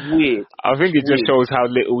 Weird. I think it just shows how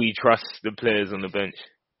little he trusts the players on the bench.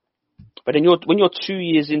 But then when you're 2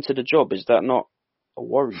 years into the job, is that not a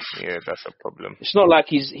worry? Yeah, that's a problem. It's not like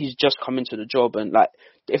he's just come into the job, and like,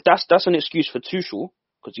 if that's an excuse for Tuchel,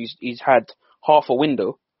 because he's had half a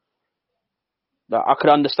window. Like, I could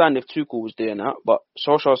understand if Tuchel was doing that, but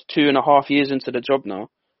Solskjaer's 2.5 years into the job now.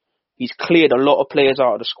 He's cleared a lot of players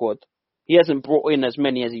out of the squad. He hasn't brought in as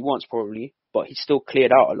many as he wants probably, but he's still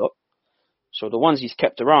cleared out a lot. So the ones he's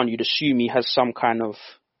kept around, you'd assume he has some kind of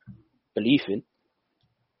belief in.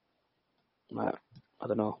 I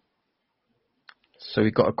don't know. So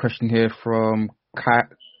we got a question here from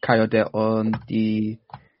Kayode on the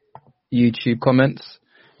YouTube comments.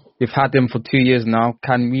 We've had them for 2 years now.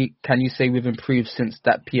 Can you say we've improved since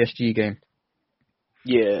that PSG game?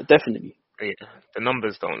 Yeah, definitely. Yeah, the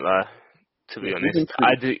numbers don't lie. To be honest,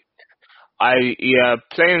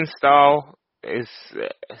 playing style is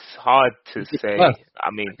it's hard to say.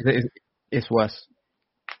 I mean, it's worse.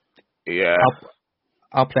 Yeah.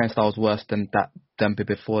 Our playing style is worse than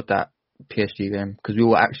before that PSG game, because we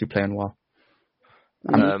were actually playing well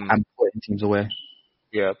and putting teams away.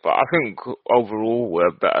 Yeah, but I think overall we're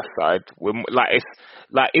a better side. We're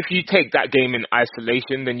if you take that game in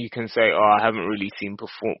isolation, then you can say, "Oh, I haven't really seen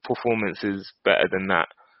performances better than that."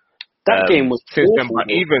 That game was since awful, then,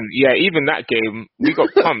 but even that game we got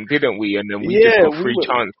pumped, didn't we? And then we just got 3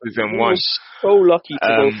 chances and won. We were so lucky to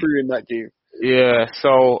go through in that game. Yeah,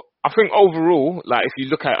 so I think overall, like, if you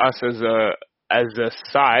look at us as a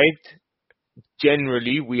side,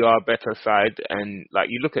 generally we are a better side, and like,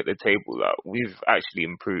 you look at the table, like, we've actually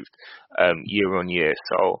improved year on year.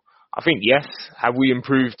 So I think, yes, have we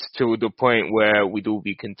improved to the point where we'd all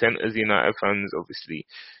be content as United fans? Obviously,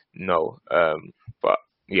 no. But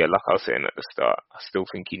yeah, like I was saying at the start, I still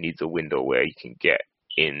think he needs a window where he can get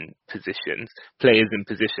in players in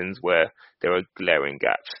positions where there are glaring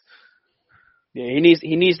gaps. Yeah,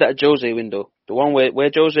 he needs that Jose window, the one where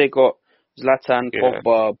Jose got Zlatan,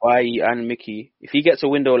 Pogba, Bailly, and Mickey. If he gets a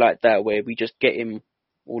window like that where we just get him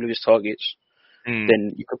all of his targets,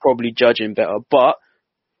 then you could probably judge him better. But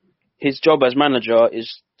his job as manager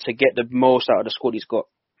is to get the most out of the squad he's got,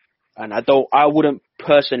 and I wouldn't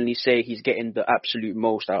personally say he's getting the absolute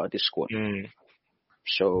most out of this squad.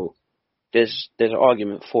 So there's an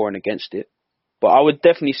argument for and against it. But I would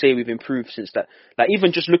definitely say we've improved since that. Like,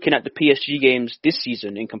 even just looking at the PSG games this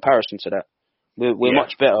season in comparison to that, we're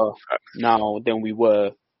much better now than we were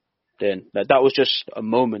then. Like, that was just a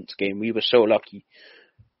moment game. We were so lucky.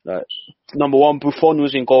 Like, number one, Buffon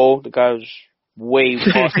was in goal. The guy was way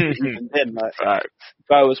past it even then. Like, the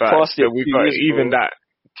guy was past it. So we've got even that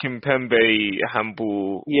Kimpembe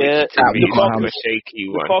handball, Yeah, which to me Lukaku- was a shaky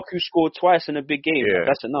one. Lukaku scored twice in a big game. Yeah.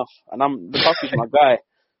 That's enough. And Lukaku's my guy.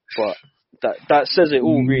 But that says it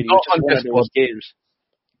all, really. Not It's just on one this of those pod. games.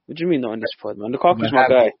 What do you mean not on this pod, man? Lukaku's We're my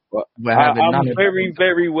guy. having- But we're having none I'm of very,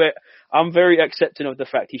 that. I'm very accepting of the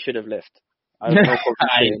fact he should have left. I have no problem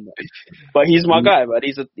saying that. But he's my guy, man.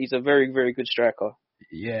 He's a very, very good striker.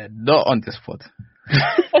 Yeah, not on this pod.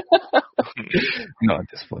 Not on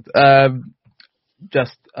this pod.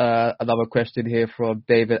 Just another question here from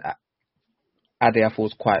David Ade. I thought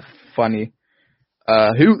was quite funny.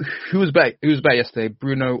 Who was better? Who was better yesterday,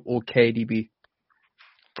 Bruno or KDB?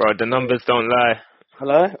 Bro, the numbers don't lie.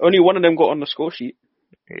 Hello? Only one of them got on the score sheet.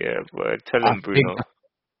 Yeah, bro. Tell him, Bruno.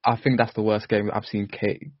 I think that's the worst game I've seen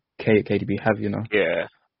KDB have. You know, Yeah.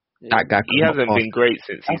 that guy. He hasn't been great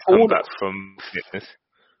since he's come back from fitness.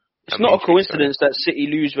 It's not a coincidence that City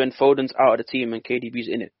lose when Foden's out of the team and KDB's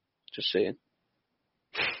in it. Just saying.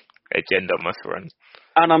 Agenda must run.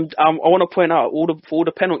 And I want to point out for all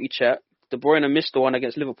the penalty chat, De Bruyne missed the one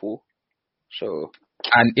against Liverpool. So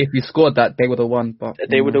And if he scored that, they would have won. But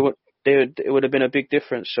it would have been a big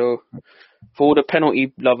difference. So for all the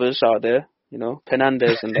penalty lovers out there, you know,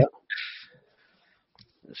 Penandes and that,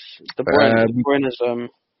 De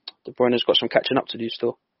Bruyne's got some catching up to do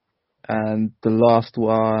still. And the last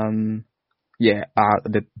one,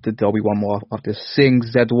 there'll be one more after Sing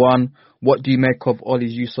Z1. What do you make of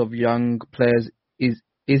Ollie's use of young players?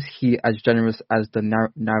 Is he as generous as the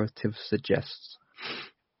narrative suggests?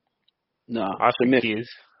 No, I it's a think myth. he is.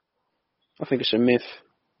 I think it's a myth.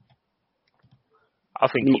 I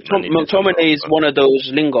think he manages McTominay is well. one of those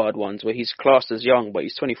Lingard ones where he's classed as young, but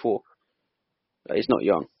he's 24. He's not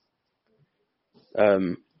young.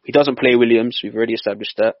 He doesn't play Williams. We've already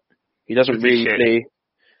established that. He doesn't Is he really shit? play.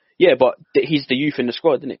 Yeah, but he's the youth in the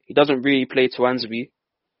squad, isn't it? He doesn't really play Tuanzebe.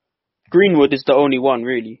 Greenwood is the only one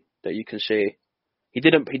really that you can say. He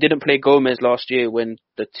didn't play Gomez last year when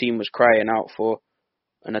the team was crying out for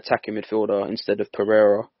an attacking midfielder instead of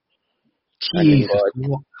Pereira. And Jesus,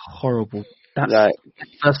 Lingard. what horrible! That's Like,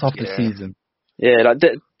 first half of the Yeah. season. yeah, like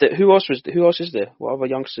who else is there? What other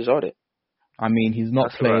youngsters are there? I mean, he's not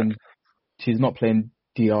That's playing. right. He's not playing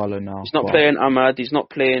Diallo now. He's not but playing Ahmad. He's not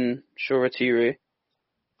playing Shoretire.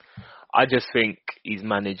 I just think he's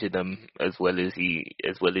managing them as well as he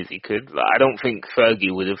could. Like, I don't think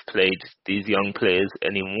Fergie would have played these young players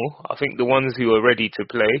anymore. I think the ones who are ready to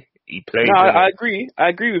play, he plays. No, them. I agree. I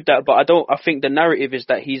agree with that, but I think the narrative is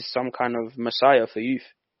that he's some kind of messiah for youth,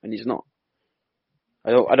 and he's not.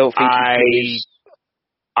 I don't think he plays.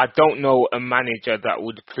 I don't know a manager that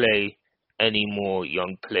would play any more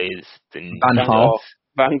young players than Van Gaal.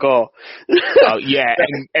 Van Gaal. Oh, yeah,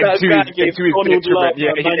 and that to guy his gave detriment. Donald Love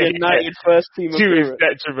Yeah, a Man United first team To his appearance.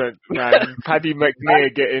 detriment, man. Paddy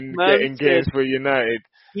McNair getting Man games said- for United.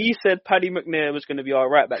 He said Paddy McNair was going to be our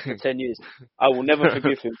right back for 10 years. I will never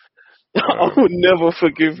forgive him. I will never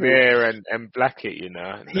forgive him. McNair and Blackett, you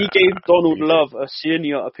know. He gave Donald Love a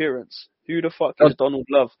senior appearance. Who the fuck is Donald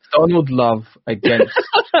Love? Donald Love against.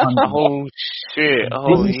 Oh shit!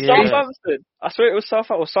 Oh Was it yeah. Southampton? I swear it was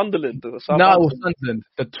Southampton or Sunderland. No, it was Sunderland.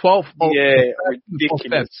 The 12th of Yeah, the 13th of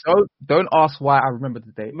ridiculous. Feb. Don't ask why I remember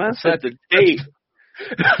the date. Man said the date.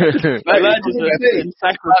 Man just an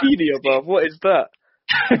encyclopedia, bruv. What is that?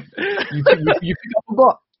 you think I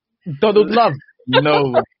forgot? Donald Love.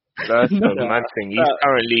 No. That's the mad thing.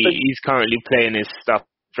 He's currently playing his stuff,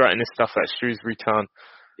 writing his stuff at Shrewsbury Town.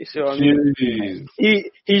 You see what I mean? Jeez.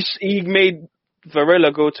 He made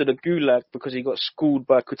Varela go to the gulag because he got schooled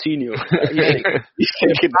by Coutinho. He's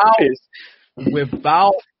taking the piss.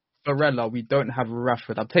 Without Varela, we don't have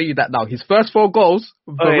Rashford. I'll tell you that now. His first 4 goals,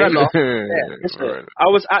 Varela. Listen, I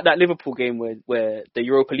was at that Liverpool game where the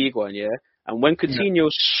Europa League one, yeah. And when Coutinho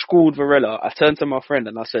schooled Varela, I turned to my friend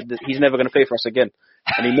and I said that he's never going to play for us again,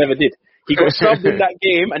 and he never did. He got subbed in that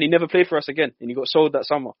game and he never played for us again, and he got sold that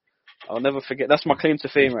summer. I'll never forget. That's my claim to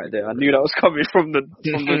fame right there. I knew that was coming from the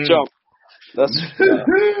jump.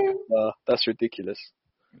 That's ridiculous.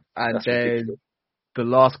 And That's then ridiculous. the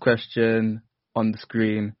last question on the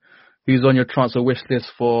screen: who's on your transfer wish list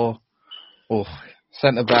for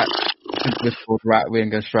centre back, midfield, right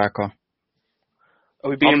wing, and striker? Are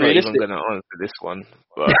we being I'm not realistic? even going to answer this one,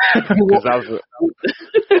 but because I've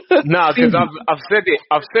said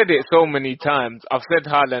it so many times. I've said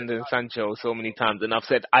Haaland and Sancho so many times, and I've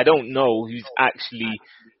said I don't know who's actually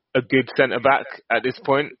a good centre back at this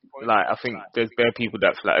point. Like, I think there's bare people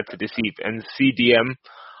that flatter to deceive, and CDM,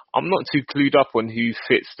 I'm not too clued up on who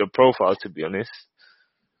fits the profile, to be honest.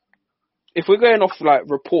 If we're going off like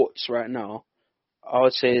reports right now, I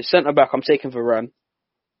would say centre back. I'm taking Varane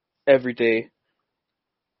every day.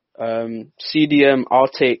 CDM, I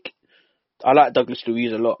like Douglas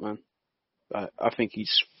Luiz a lot, man. I think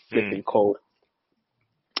he's flipping cold.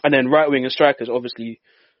 And then right wing and strikers, obviously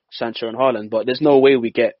Sancho and Haaland, but there's no way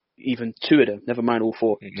we get even two of them, never mind all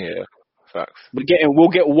four. Yeah, facts. We'll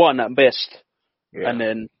get one at best, Yeah. and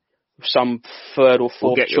then some third or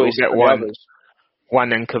fourth choice. We'll get for the one. others.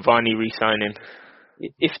 One and Cavani re-signing.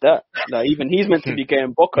 If that, like, even he's meant to be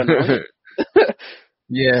getting Boca now.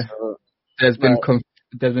 Yeah, So, there's been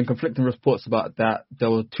conflicting reports about that. There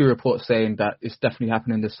were 2 reports saying that it's definitely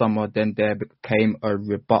happening this summer. Then there became a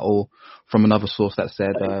rebuttal from another source that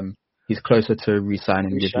said he's closer to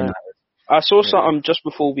re-signing with United. I saw something just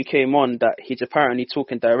before we came on that he's apparently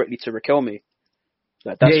talking directly to Riquelme.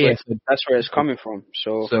 Like that's where it's coming from.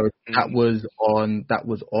 So that was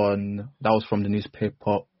from the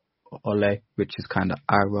newspaper Ole, which is kind of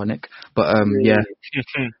ironic. But yeah.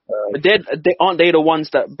 But they aren't they the ones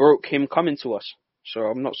that broke him coming to us? So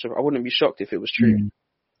I'm not sure. I wouldn't be shocked if it was true.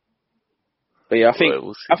 But yeah, I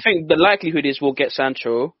think the likelihood is we'll get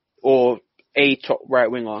Sancho or a top right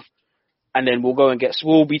winger, and then we'll go and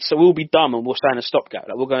we'll be dumb and we'll sign a stopgap.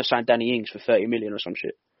 Like we'll go and sign Danny Ings for 30 million or some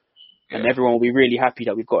shit, and everyone will be really happy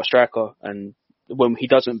that we've got a striker. And when he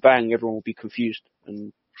doesn't bang, everyone will be confused.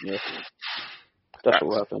 And yeah, that's what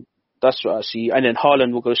will happen. That's what I see. And then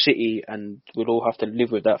Haaland will go City, and we'll all have to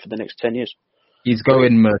live with that for the next 10 years. He's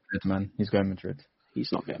going Madrid, man. He's going Madrid.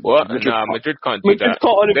 He's not going. What? Madrid can't do that.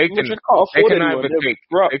 They can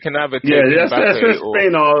either take that's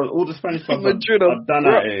Spain. All the Spanish clubs are done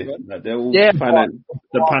at it. They're all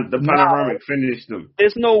the panoramic finished them.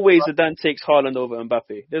 There's no way Zidane takes Haaland over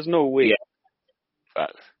Mbappe. There's no way. Yeah.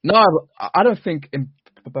 No, I don't think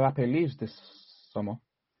Mbappe leaves this summer.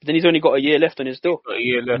 Then he's only got a year left on his deal. A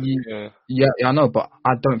year left. Yeah, I know, but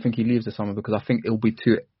I don't think he leaves this summer because I think it'll be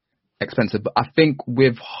too expensive. But I think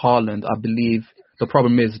with Haaland, I believe the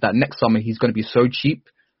problem is that next summer he's going to be so cheap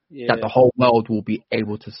that the whole world will be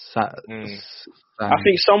able to. I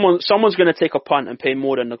think someone's going to take a punt and pay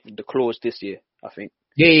more than the clause this year. I think.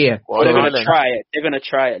 Yeah. Well, they're going to try it. They're going to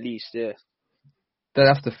try at least. Yeah.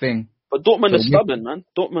 That's the thing. But Dortmund are stubborn, man.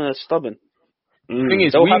 Dortmund are stubborn. The thing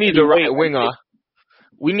is, we need a right winger.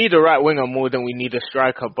 We need a right winger more than we need a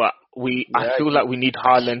striker, but I feel like we need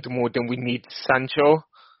Haaland more than we need Sancho.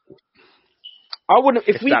 I wouldn't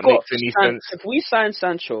if we sign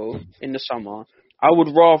Sancho in the summer, I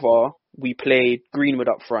would rather we play Greenwood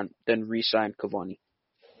up front than re-sign Cavani.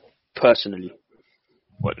 Personally.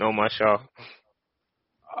 What? No, Martial.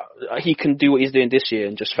 He can do what he's doing this year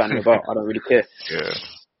and just fan him about. I don't really care. Yeah.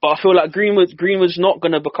 But I feel like Greenwood's not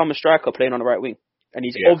going to become a striker playing on the right wing. And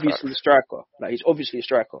he's obviously a striker. Like, he's obviously a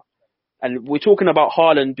striker. And we're talking about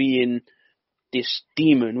Haaland being this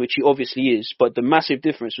demon, which he obviously is. But the massive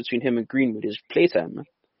difference between him and Greenwood is playtime, man.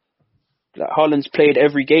 Like, Haaland's played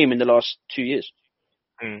every game in the last 2 years.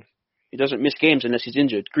 He doesn't miss games unless he's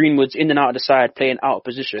injured. Greenwood's in and out of the side, playing out of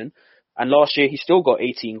position. And last year, he still got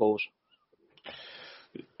 18 goals.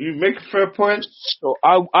 You make a fair point. So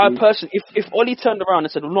I personally, if Oli turned around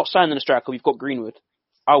and said, "We're not signing a striker, we've got Greenwood,"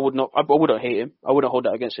 I wouldn't hate him. I wouldn't hold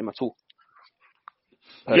that against him at all.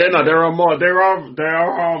 Yeah, no, there are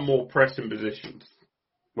more pressing positions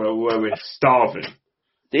where we're starving.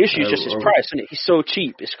 The issue is just his price, isn't it? He's so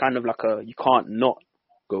cheap. It's kind of like you can't not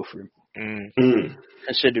go for him,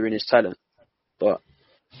 considering his talent. But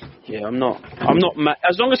yeah, I'm not mad.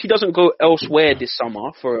 As long as he doesn't go elsewhere this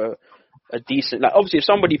summer for a decent, like, obviously if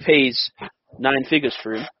somebody pays 9 figures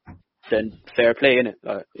for him, then fair play, innit?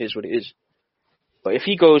 Like, it is what it is. But if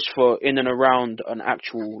he goes for in and around an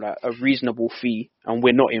actual, like, a reasonable fee and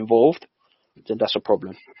we're not involved, then that's a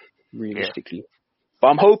problem, realistically. Yeah.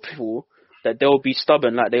 But I'm hopeful that they'll be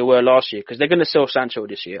stubborn like they were last year, because they're going to sell Sancho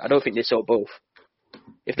this year. I don't think they sell both.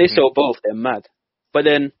 If they sell both, they're mad. But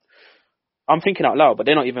then, I'm thinking out loud, but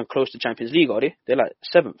they're not even close to Champions League, are they? They're like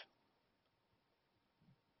 7th.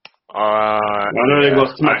 I know they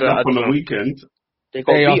got smacked up on the weekend. They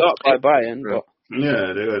got beat up by Bayern, but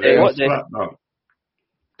they got slapped up.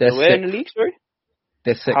 They're where in the league, sorry?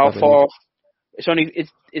 They're 6th. How far? It's only. Is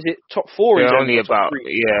it top 4? They're only about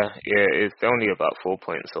it's only about 4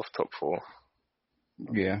 points off top 4.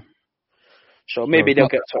 Yeah. So maybe they'll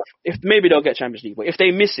get top. Maybe they'll get Champions League, but if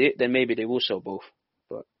they miss it, then maybe they will sell both.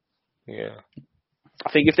 But yeah,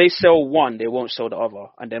 I think if they sell one, they won't sell the other,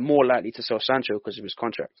 and they're more likely to sell Sancho because of his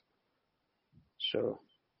contract. So,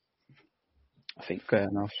 I think fair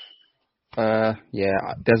enough.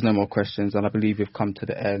 Yeah, there's no more questions, and I believe we've come to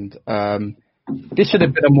the end. This should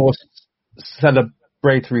have been a more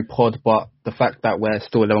celebratory pod, but the fact that we're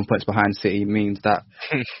still 11 points behind City means that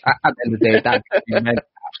at the end of the day, that meant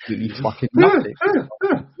absolutely fucking nothing.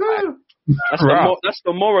 That's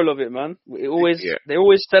the moral of it, man. They're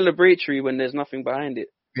always celebratory when there's nothing behind it.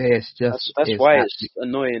 Yeah, it's just that's why it's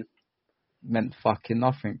annoying. Meant fucking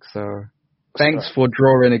nothing. So thanks for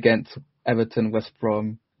drawing against Everton, West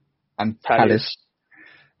Brom, and Palace.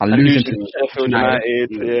 And losing to Sheffield United.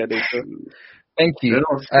 Yeah, thank you.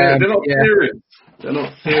 They're not serious. They're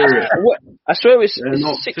not serious. I swear it's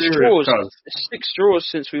six serious, draws. cuz. It's 6 draws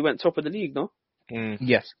since we went top of the league, no?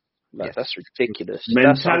 Yes. Like, that's ridiculous.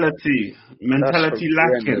 Mentality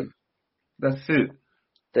lacking. horrendous. That's it.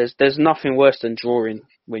 There's nothing worse than drawing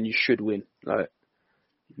when you should win. Like,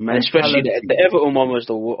 and especially the Everton one was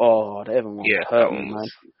the Everton one hurt me, man.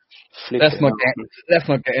 Let's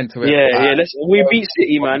not get into it. Yeah. We beat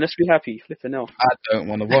City, man. Let's be happy. Flipping hell. I don't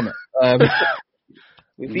want to vomit.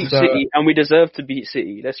 We beat City, and we deserve to beat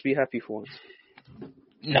City. Let's be happy for once.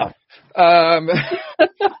 No.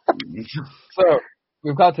 So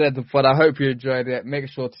we've got to the end of the pod. I hope you enjoyed it. Make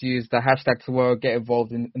sure to use the hashtag tomorrow. Get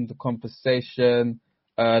involved in the conversation.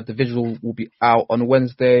 The visual will be out on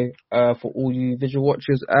Wednesday for all you visual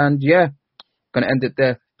watchers. And yeah, gonna end it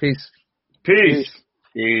there. Peace.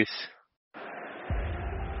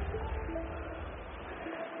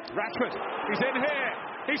 Rashford, he's in here.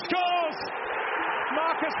 He scores.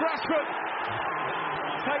 Marcus Rashford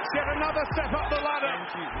takes yet another step up the ladder.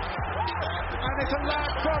 And it's a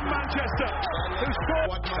lad from Manchester who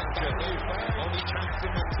scored. Only chance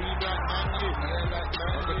in the team like Man U.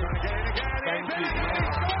 Thank you.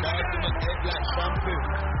 Bars in my head like shampoo.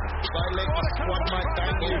 Violate my squad, my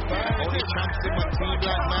thank you. Only chance in my team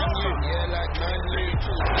like Man U. Yeah, like Man U.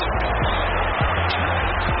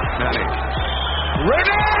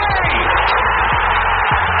 Ready!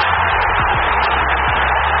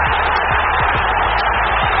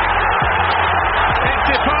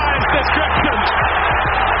 Defies description.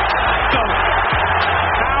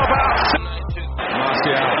 How about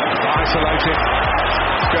Martial isolated?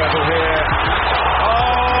 Skirtle here.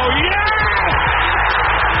 Oh yes!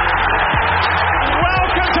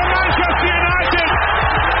 Welcome to Manchester United,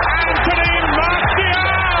 Anthony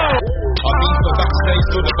Martial. I've been for backstage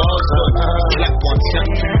to the bars done. Black one, snap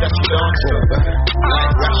two that you dance on.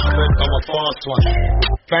 Like Rashford, I'm a fast one.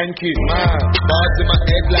 Thank you, man. Bars in my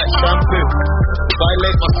head like shampoo.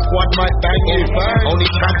 Violate my squad, might bang you. Only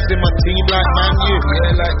champs in my team like Man U.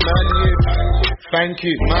 Yeah, like Man U. Thank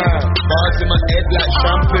you, man. Bars in my head like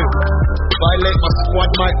shampoo. Violate my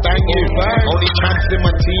squad, might bang you. Only champs in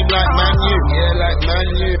my team like Man U. Yeah, like Man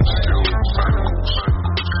U.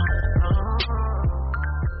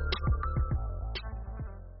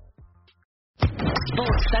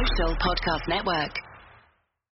 Sports Social Podcast Network.